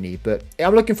of stuff we need. But yeah,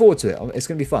 I'm looking forward to it. It's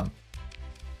going to be fun.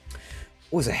 Oh,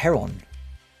 there's a heron.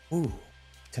 Ooh,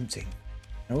 tempting.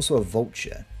 And also a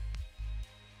vulture.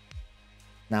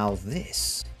 Now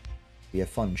this would be a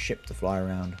fun ship to fly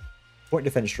around. Point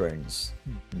defense drones.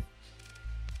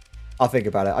 I'll think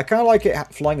about it. I kind of like it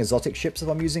flying exotic ships if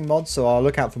I'm using mods, so I'll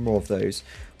look out for more of those.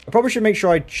 I probably should make sure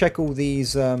I check all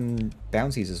these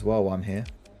bounties as well while I'm here.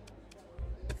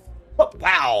 Oh,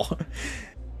 wow!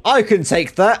 I can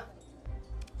take that!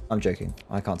 I'm joking.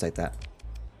 I can't take that.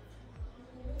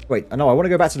 Wait, no, I want to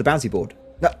go back to the bounty board.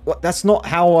 That's not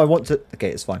how I want to... Okay,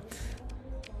 it's fine.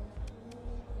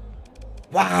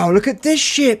 Wow, look at this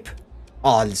ship!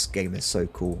 Oh, this game is so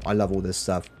cool. I love all this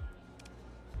stuff.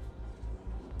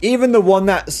 Even the one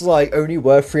that's like only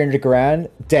worth 300 grand,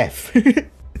 death.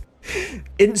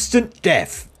 Instant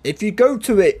death. If you go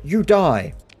to it, you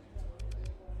die.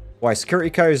 Why, security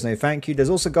codes? No, thank you.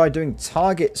 There's also a guy doing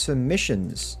targets for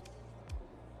missions.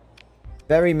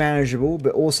 Very manageable,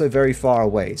 but also very far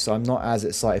away, so I'm not as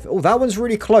excited. Oh, that one's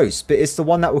really close, but it's the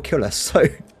one that will kill us, so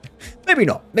maybe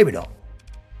not. Maybe not.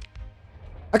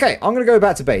 Okay, I'm going to go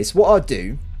back to base. What I'll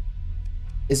do...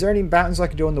 Is there any bounties I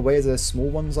can do on the way? Is there small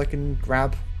ones I can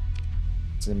grab?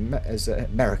 There's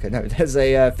America. No, there's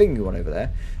a finger one over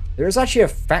there. There is actually a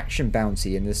faction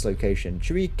bounty in this location.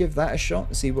 Should we give that a shot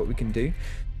and see what we can do?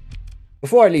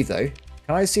 Before I leave, though,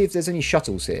 can I see if there's any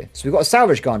shuttles here? So we've got a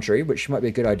salvage gantry, which might be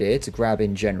a good idea to grab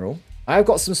in general. I've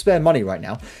got some spare money right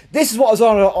now. This is what I was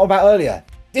on about earlier.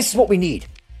 This is what we need.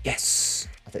 Yes.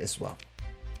 I think this as well.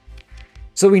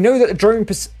 So we know that the drone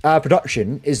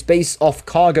production is based off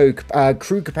cargo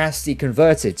crew capacity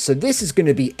converted. So this is going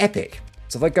to be epic.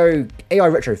 So if I go AI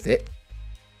retrofit,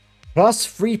 plus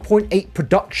 3.8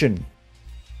 production.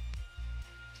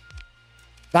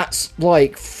 That's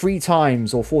like 3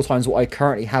 times or 4 times what I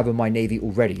currently have in my navy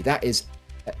already. That is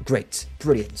great.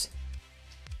 Brilliant.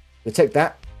 We'll take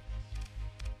that.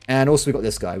 And also we've got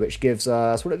this guy, which gives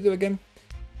us... What did it do again?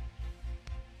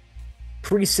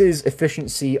 Increases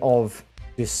efficiency of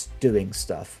just doing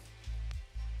stuff.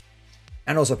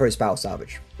 And also post-battle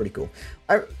salvage. Pretty cool.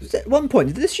 At one point,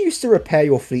 did this used to repair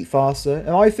your fleet faster?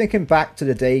 Am I thinking back to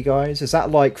the day, guys? Is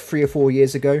that like 3 or 4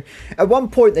 years ago? At one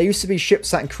point, there used to be ships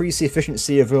that increase the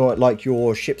efficiency of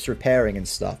your ships repairing and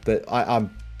stuff. But I'm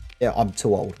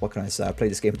too old. What can I say? I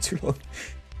played this game too long.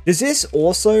 Does this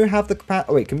also have the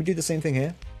capacity? Oh, wait, can we do the same thing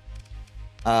here?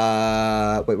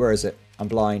 Wait, where is it? I'm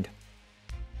blind.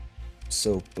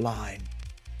 So blind.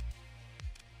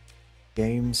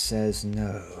 Game says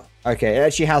no. Okay, it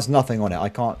actually has nothing on it. I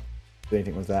can't do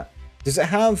anything with that. Does it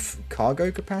have cargo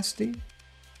capacity?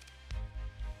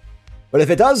 But if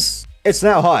it does, it's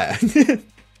now higher.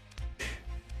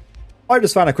 I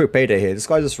just found a quick payday here. This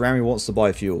guy just randomly wants to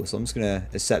buy fuel, so I'm just going to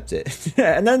accept it.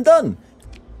 And then done.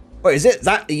 Wait, is it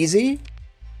that easy?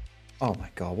 Oh my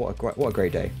god, what a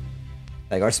great day.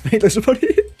 There you go, I just made loads of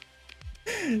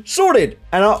money. Sorted!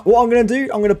 And what I'm going to do,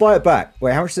 I'm going to buy it back.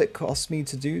 Wait, how much does it cost me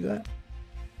to do that?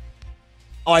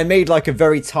 I made like a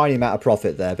very tiny amount of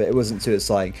profit there, but it wasn't too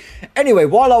exciting. Anyway,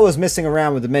 while I was messing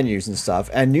around with the menus and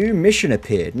stuff, a new mission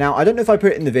appeared. Now, I don't know if I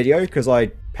put it in the video because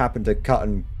I happened to cut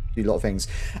and do a lot of things.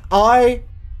 I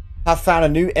have found a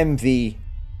new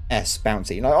MVS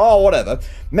bounty. Like, oh, whatever.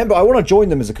 Remember, I want to join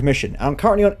them as a commission. And I'm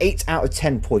currently on 8 out of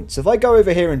 10 points. So if I go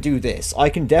over here and do this, I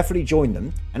can definitely join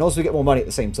them and also get more money at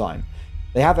the same time.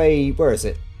 They have a, where is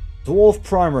it? Dwarf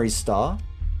Primary Star.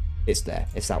 It's there.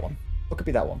 It's that one. What could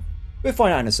be that one? We'll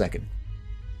find out in a second.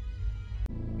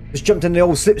 Just jumped in the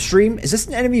old slipstream. Is this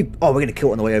an enemy? Oh, we're going to kill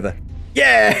it on the way over.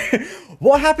 Yeah!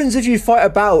 What happens if you fight a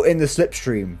battle in the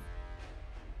slipstream?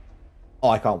 Oh,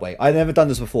 I can't wait. I've never done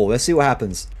this before. Let's see what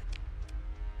happens.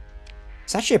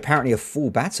 It's actually apparently a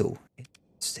full battle.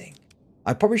 Interesting.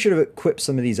 I probably should have equipped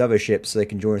some of these other ships so they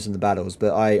can join us in the battles,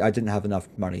 but I didn't have enough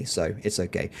money, so it's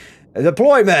okay.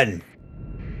 Deployment!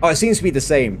 Oh, it seems to be the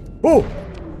same. Oh!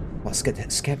 Oh,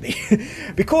 that scared me.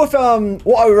 Because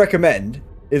what I would recommend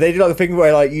is they do like the thing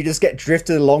where like you just get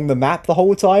drifted along the map the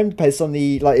whole time, based on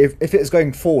the like if it's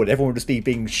going forward, everyone would just be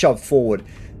being shoved forward.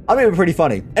 I think it would be pretty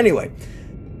funny. Anyway,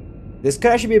 this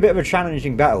could actually be a bit of a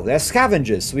challenging battle. They're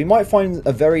scavengers, so we might find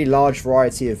a very large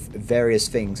variety of various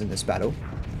things in this battle.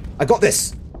 I got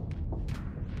this.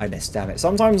 I missed, damn it.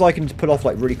 Sometimes I can pull off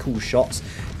like really cool shots.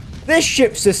 This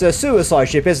ship's just a suicide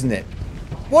ship, isn't it?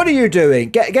 What are you doing?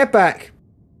 Get back.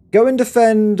 Go and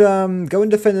defend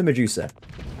the Medusa.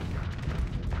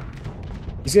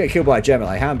 He's gonna get killed by a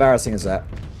Gemini. How embarrassing is that?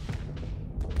 Do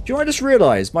you know what I just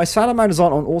realised? My salamanders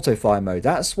aren't on auto-fire mode.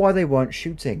 That's why they weren't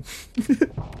shooting.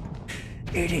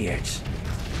 Idiot.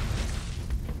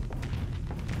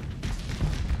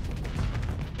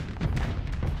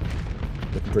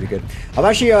 Looking pretty good. I've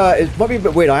actually, it might be a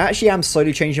bit weird. I actually am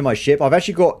slowly changing my ship. I've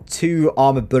actually got 2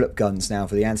 armored bullet guns now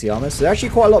for the anti-armor. So they're actually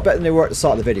quite a lot better than they were at the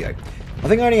start of the video. I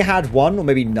think I only had 1 or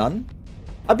maybe none.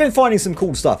 I've been finding some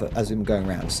cool stuff as we've been going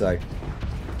around, so.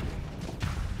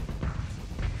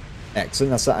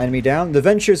 Excellent, that's that enemy down. The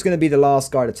Venture is going to be the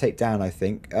last guy to take down, I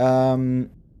think.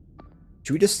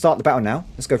 Should we just start the battle now?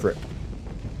 Let's go for it.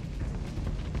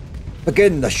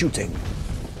 Begin the shooting.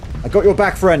 I got your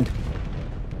back, friend.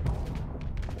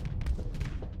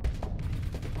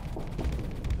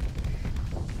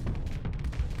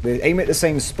 We aim at the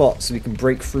same spot so we can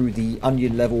break through the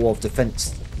onion level of defense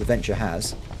the Venture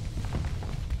has.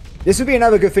 This would be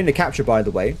another good thing to capture, by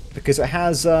the way, because it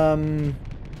has 300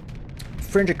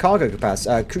 cargo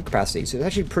capacity, crew capacity, so it's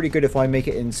actually pretty good if I make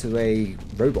it into a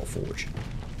robot forge.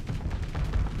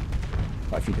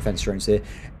 Quite a few defense drones here.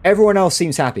 Everyone else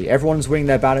seems happy. Everyone's winning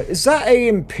their battle. Is that a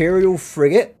Imperial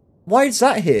frigate? Why is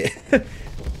that here?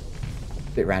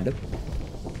 Bit random.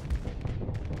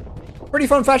 Pretty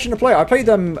fun fashion to play. I played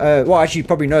them, well, actually, you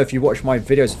probably know if you watched my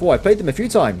videos before. I played them a few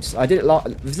times. I did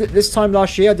it this time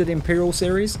last year. I did the Imperial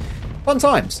series. Fun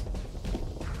times.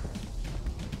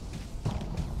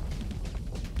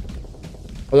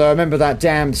 Although I remember that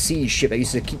damn siege ship that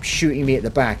used to keep shooting me at the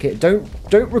back. Don't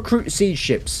recruit siege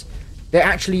ships. They're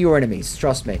actually your enemies.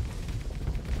 Trust me.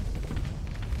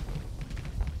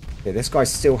 Okay, this guy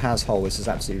still has hull. This is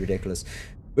absolutely ridiculous.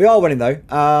 We are winning though.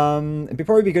 It'd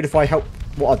probably be good if I help.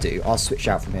 What I'll do, I'll switch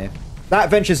out from here. That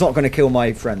Venture's not going to kill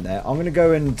my friend there. I'm going to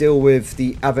go and deal with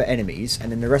the other enemies,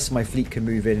 and then the rest of my fleet can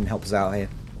move in and help us out here.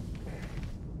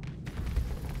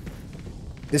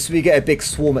 This way we get a big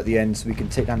swarm at the end, so we can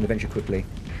take down the Venture quickly.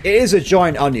 It is a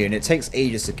giant onion. It takes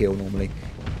ages to kill normally.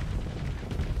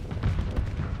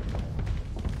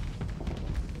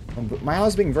 But my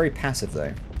allies being very passive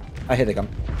though. Oh, here they come.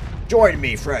 Join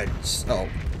me, friends. Oh,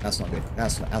 that's not good.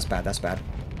 That's bad. That's bad.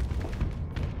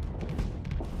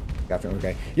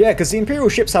 Okay. Yeah, because the Imperial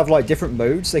ships have like different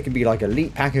modes. They can be like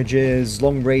elite packages,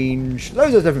 long range,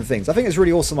 loads of different things. I think it's a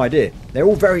really awesome idea. They're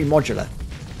all very modular.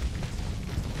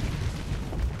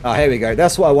 Ah, here we go.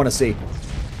 That's what I want to see.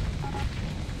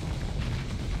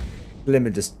 Glimmer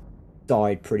just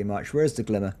died pretty much. Where's the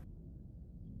Glimmer?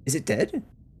 Is it dead?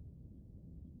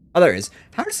 Oh, there it is.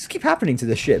 How does this keep happening to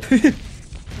this ship?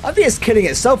 I think it's killing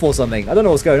itself or something. I don't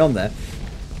know what's going on there.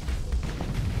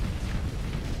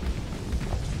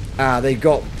 Ah, they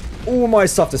got all my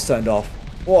stuff just turned off.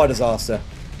 What a disaster.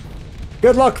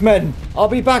 Good luck, men. I'll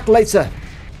be back later.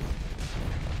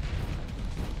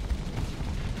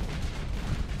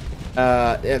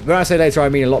 When I say later, I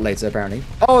mean a lot later, apparently.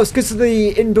 Oh, it's because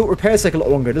the inbuilt repairs take a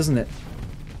lot longer, doesn't it?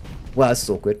 Well, that's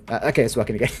awkward. Okay, it's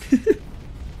working again. We've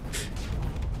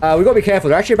got to be careful.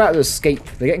 They're actually about to escape.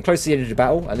 They're getting close to the end of the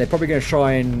battle, and they're probably going to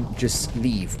try and just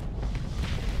leave.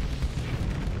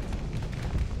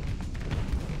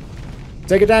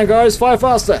 Take it down, guys. Fire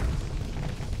faster.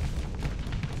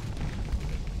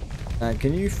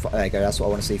 Can you... There you go. That's what I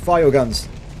want to see. Fire your guns.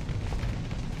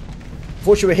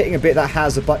 Unfortunately, we're hitting a bit that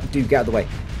has a button. Dude, get out of the way.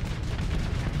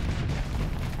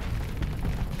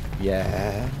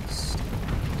 Yes.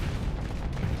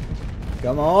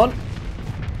 Come on.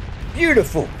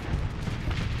 Beautiful.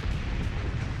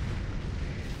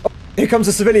 Oh, here comes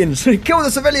the civilians. Kill the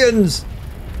civilians.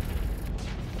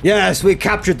 Yes, we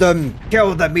captured them.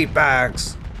 Kill the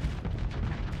meatbags.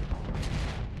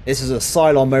 This is a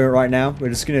Cylon moment right now. We're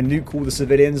just going to nuke all the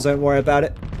civilians. Don't worry about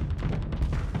it.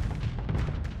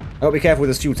 I'll be careful with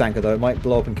this fuel tanker though. It might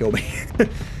blow up and kill me.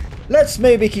 Let's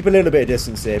maybe keep a little bit of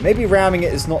distance here. Maybe ramming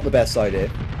it is not the best idea.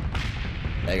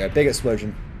 There you go. Big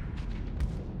explosion.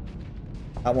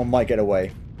 That one might get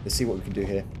away. Let's see what we can do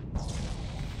here.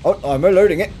 Oh, I'm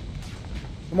reloading it.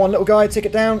 Come on, little guy. Take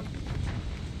it down.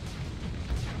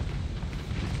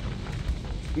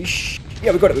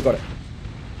 Yeah, we got it. We got it.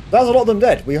 That's a lot of them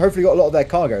dead. We hopefully got a lot of their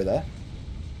cargo there.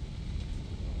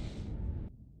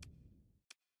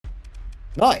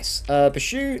 Nice.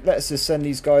 Pursue. Let's just send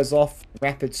these guys off.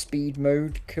 Rapid speed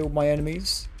mode. Kill my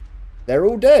enemies. They're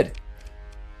all dead.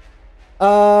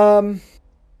 I'm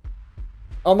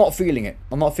not feeling it.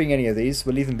 I'm not feeling any of these.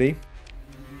 We'll leave them be.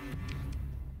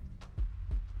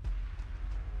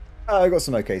 I got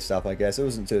some okay stuff, I guess. It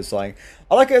wasn't too exciting.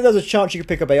 I like it if there's a chance you could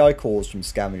pick up AI cores from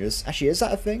scavengers. Actually, is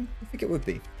that a thing? I think it would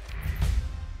be.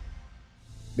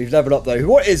 We've leveled up though.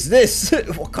 What is this?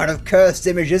 What kind of cursed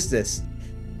image is this?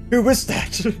 Who was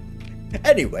that?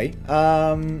 Anyway,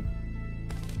 so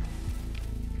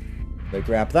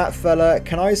grab that fella.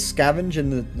 Can I scavenge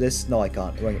in this? No, I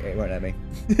can't. It won't let me.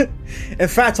 In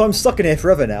fact, I'm stuck in here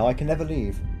forever now. I can never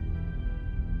leave.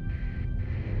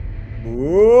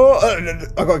 Whoa,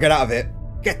 I gotta get out of it.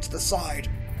 Get to the side.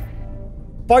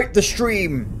 Fight the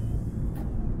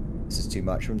stream. This is too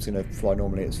much. I'm just gonna fly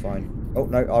normally. It's fine. Oh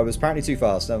no, I was apparently too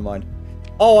fast. Never mind.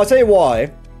 Oh, I'll tell you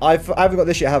why. I haven't got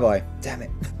this yet, have I? Damn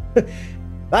it.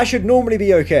 That should normally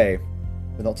be okay,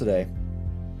 but not today.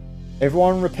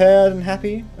 Everyone repaired and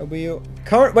happy? Are we all...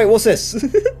 Current... Wait, what's this?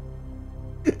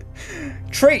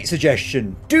 Trait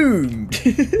suggestion. Doomed.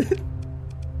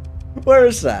 Where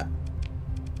is that?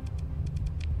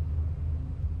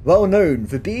 Well known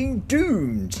for being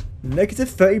doomed. Negative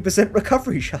 30%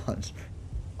 recovery chance.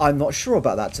 I'm not sure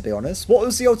about that, to be honest. What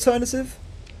was the alternative?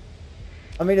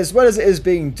 I mean, as well as it is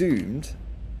being doomed...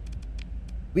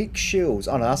 Weak shields.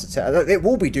 Oh no, that's a... It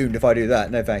will be doomed if I do that.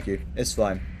 No, thank you. It's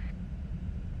fine.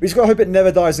 We just gotta hope it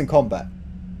never dies in combat.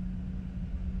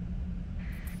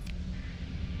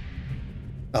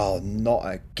 Oh, not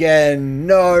again.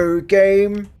 No,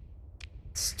 game.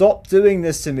 Stop doing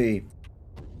this to me.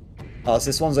 Oh, so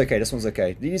this one's okay. This one's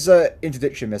okay. These are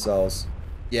interdiction missiles.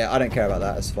 Yeah, I don't care about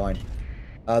that. It's fine.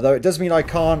 Though it does mean I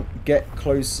can't get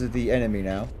close to the enemy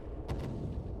now.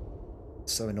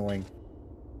 So annoying.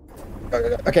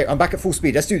 Okay, I'm back at full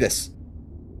speed. Let's do this.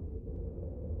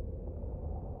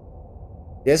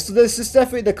 Yes, this is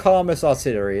definitely the calmest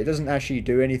artillery. It doesn't actually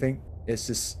do anything. It's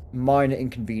just minor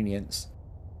inconvenience.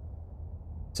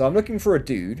 So I'm looking for a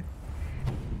dude.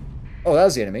 Oh,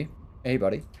 that's the enemy. Hey,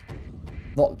 buddy.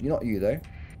 Not you, though.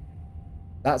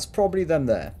 That's probably them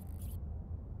there.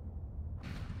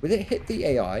 Will it hit the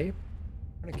AI? I'm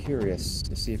kind of curious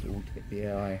to see if it will hit the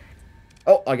AI.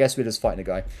 Oh, I guess we're just fighting a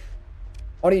guy.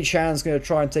 Oni-chan's going to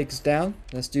try and take us down.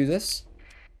 Let's do this.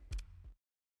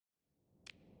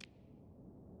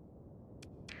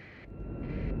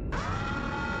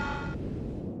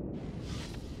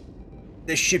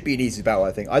 This should be an easy battle,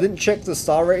 I think. I didn't check the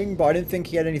star rating, but I didn't think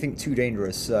he had anything too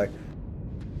dangerous, so...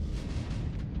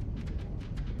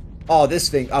 Oh, this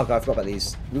thing. Oh, okay, I forgot about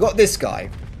these. We got this guy.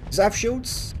 Does it have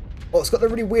shields? Oh, it's got the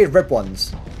really weird red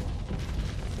ones.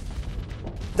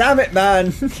 Damn it,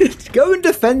 man. Go and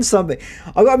defend something.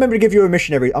 I've got to remember to give you a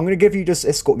mission every... I'm going to give you just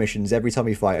escort missions every time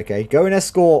we fight, okay? Go and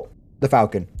escort the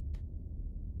Falcon.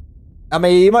 I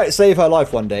mean, you might save her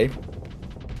life one day.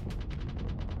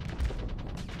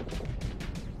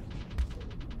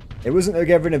 It wasn't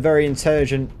given a very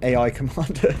intelligent AI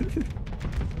commander.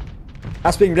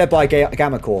 That's being led by a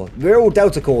Gamma Core. We're all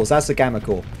Delta Cores. That's a Gamma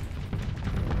Core.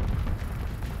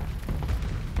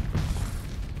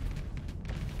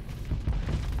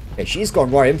 Okay, she's gone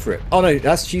right in for it. Oh no,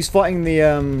 she's fighting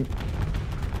the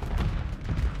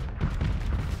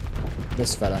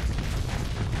this fella.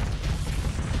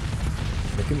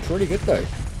 Looking pretty good though.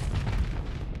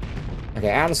 Okay,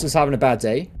 Alistair's having a bad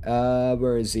day.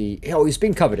 Where is he? Oh, he's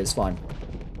been covered. It's fine.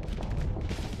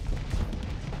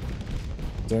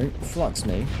 Don't flux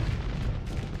me.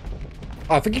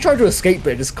 Oh, I think he tried to escape,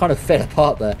 but it just kind of fell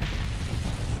apart there.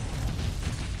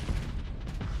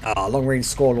 Ah, long-range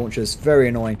score launchers. Very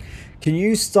annoying. Can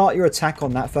you start your attack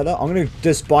on that fella? I'm going to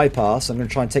just bypass. I'm going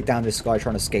to try and take down this guy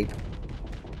trying to escape.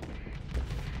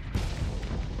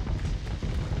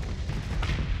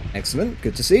 Excellent.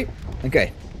 Good to see.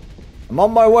 Okay. I'm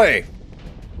on my way.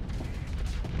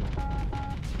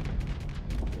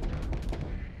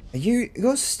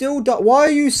 You're still... Why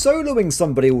are you soloing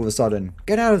somebody all of a sudden?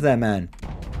 Get out of there, man.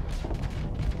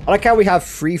 I like how we have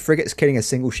 3 frigates killing a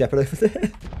single shepherd over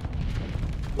there.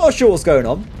 Not sure what's going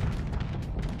on.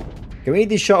 Okay, we need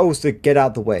these shuttles to get out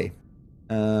of the way.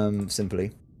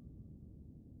 Simply.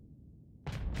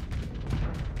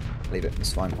 Leave it.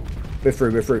 It's fine. We're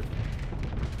through. We're through.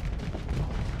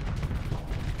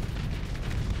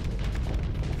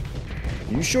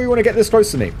 Are you sure you want to get this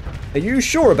close to me? Are you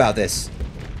sure about this?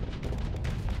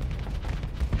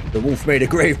 The wolf made a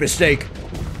grave mistake.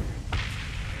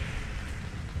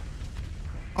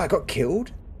 I got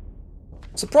killed?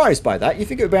 Surprised by that. You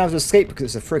think it would be able to escape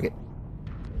because it's a frigate.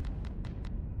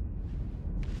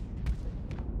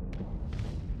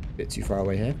 Bit too far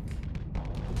away here.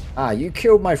 Ah, you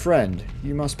killed my friend.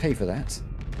 You must pay for that.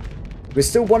 We're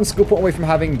still one skill point away from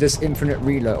having this infinite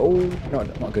reload. Oh, no,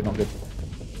 not good, not good.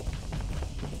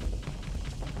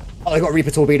 Oh, they got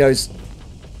Reaper torpedoes.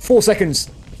 4 seconds.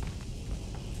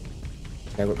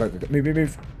 Okay, go. Move, move,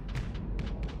 move.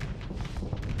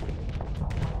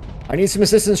 I need some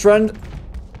assistance, friend.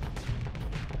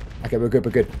 Okay, we're good,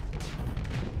 we're good.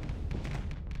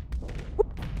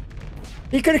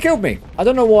 He could have killed me. I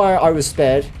don't know why I was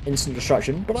spared instant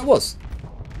destruction, but I was.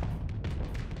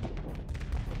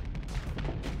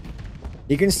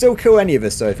 He can still kill any of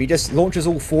us, though. If he just launches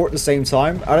all 4 at the same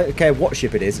time, I don't care what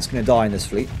ship it is, it's going to die in this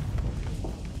fleet.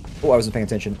 Oh, I wasn't paying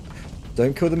attention.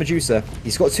 Don't kill the Medusa.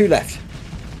 He's got 2 left.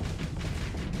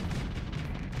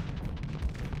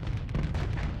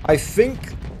 I think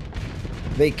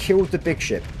they killed the big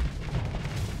ship.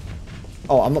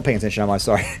 Oh, I'm not paying attention, am I?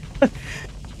 Sorry.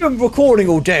 I'm recording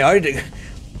all day. I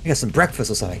get some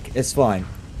breakfast or something. It's fine.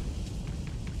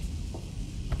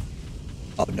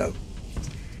 Oh, no.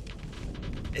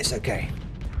 It's okay.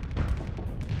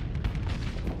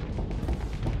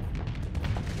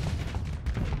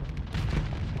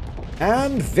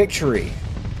 And victory.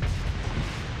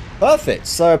 Perfect.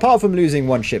 So apart from losing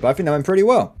one ship, I think that went pretty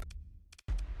well.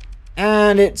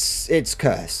 And it's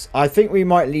cursed. I think we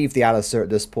might leave the Alistair at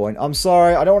this point. I'm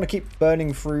sorry, I don't want to keep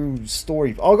burning through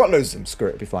story. Oh, I've got loads of them. Screw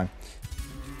it, it'll be fine.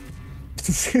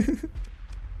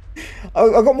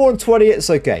 I've got more than 20, it's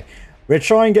okay. We'll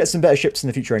try and get some better ships in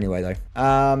the future anyway, though.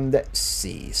 Let's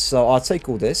see. So I'll take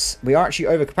all this. We are actually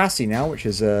over capacity now, which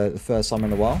is the first time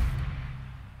in a while.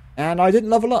 And I didn't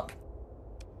level up.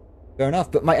 Fair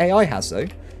enough, but my AI has, though.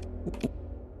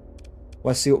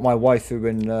 Let's see what my waifu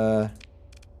and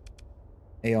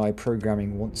AI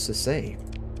programming wants to say.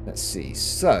 Let's see.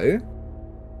 So,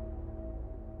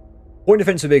 point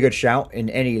defense would be a good shout in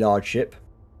any large ship.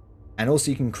 And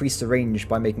also you can increase the range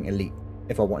by making elite,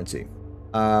 if I wanted to.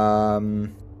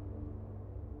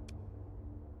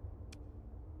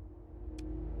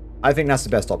 I think that's the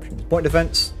best option. Point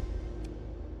defense.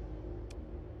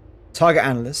 Target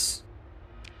analysts.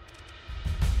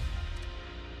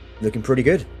 Looking pretty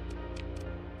good.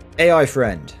 AI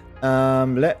friend.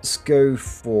 Let's go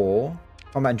for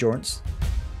combat endurance.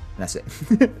 And that's it.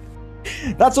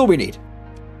 That's all we need.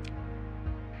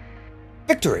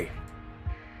 Victory.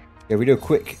 Yeah, we do a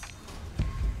quick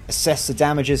assess the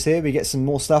damages here. We get some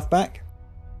more stuff back.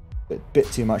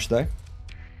 Bit too much though.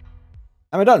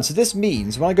 And we're done. So this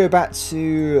means when I go back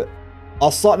to...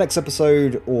 I'll start next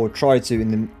episode, or try to,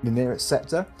 in the nearest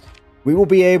sector. We will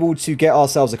be able to get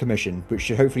ourselves a commission, which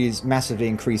should hopefully massively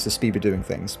increase the speed of doing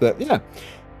things. But, you know.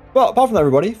 Well, apart from that,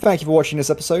 everybody, thank you for watching this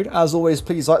episode. As always,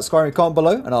 please like, subscribe, and comment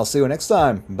below, and I'll see you next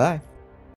time. Bye.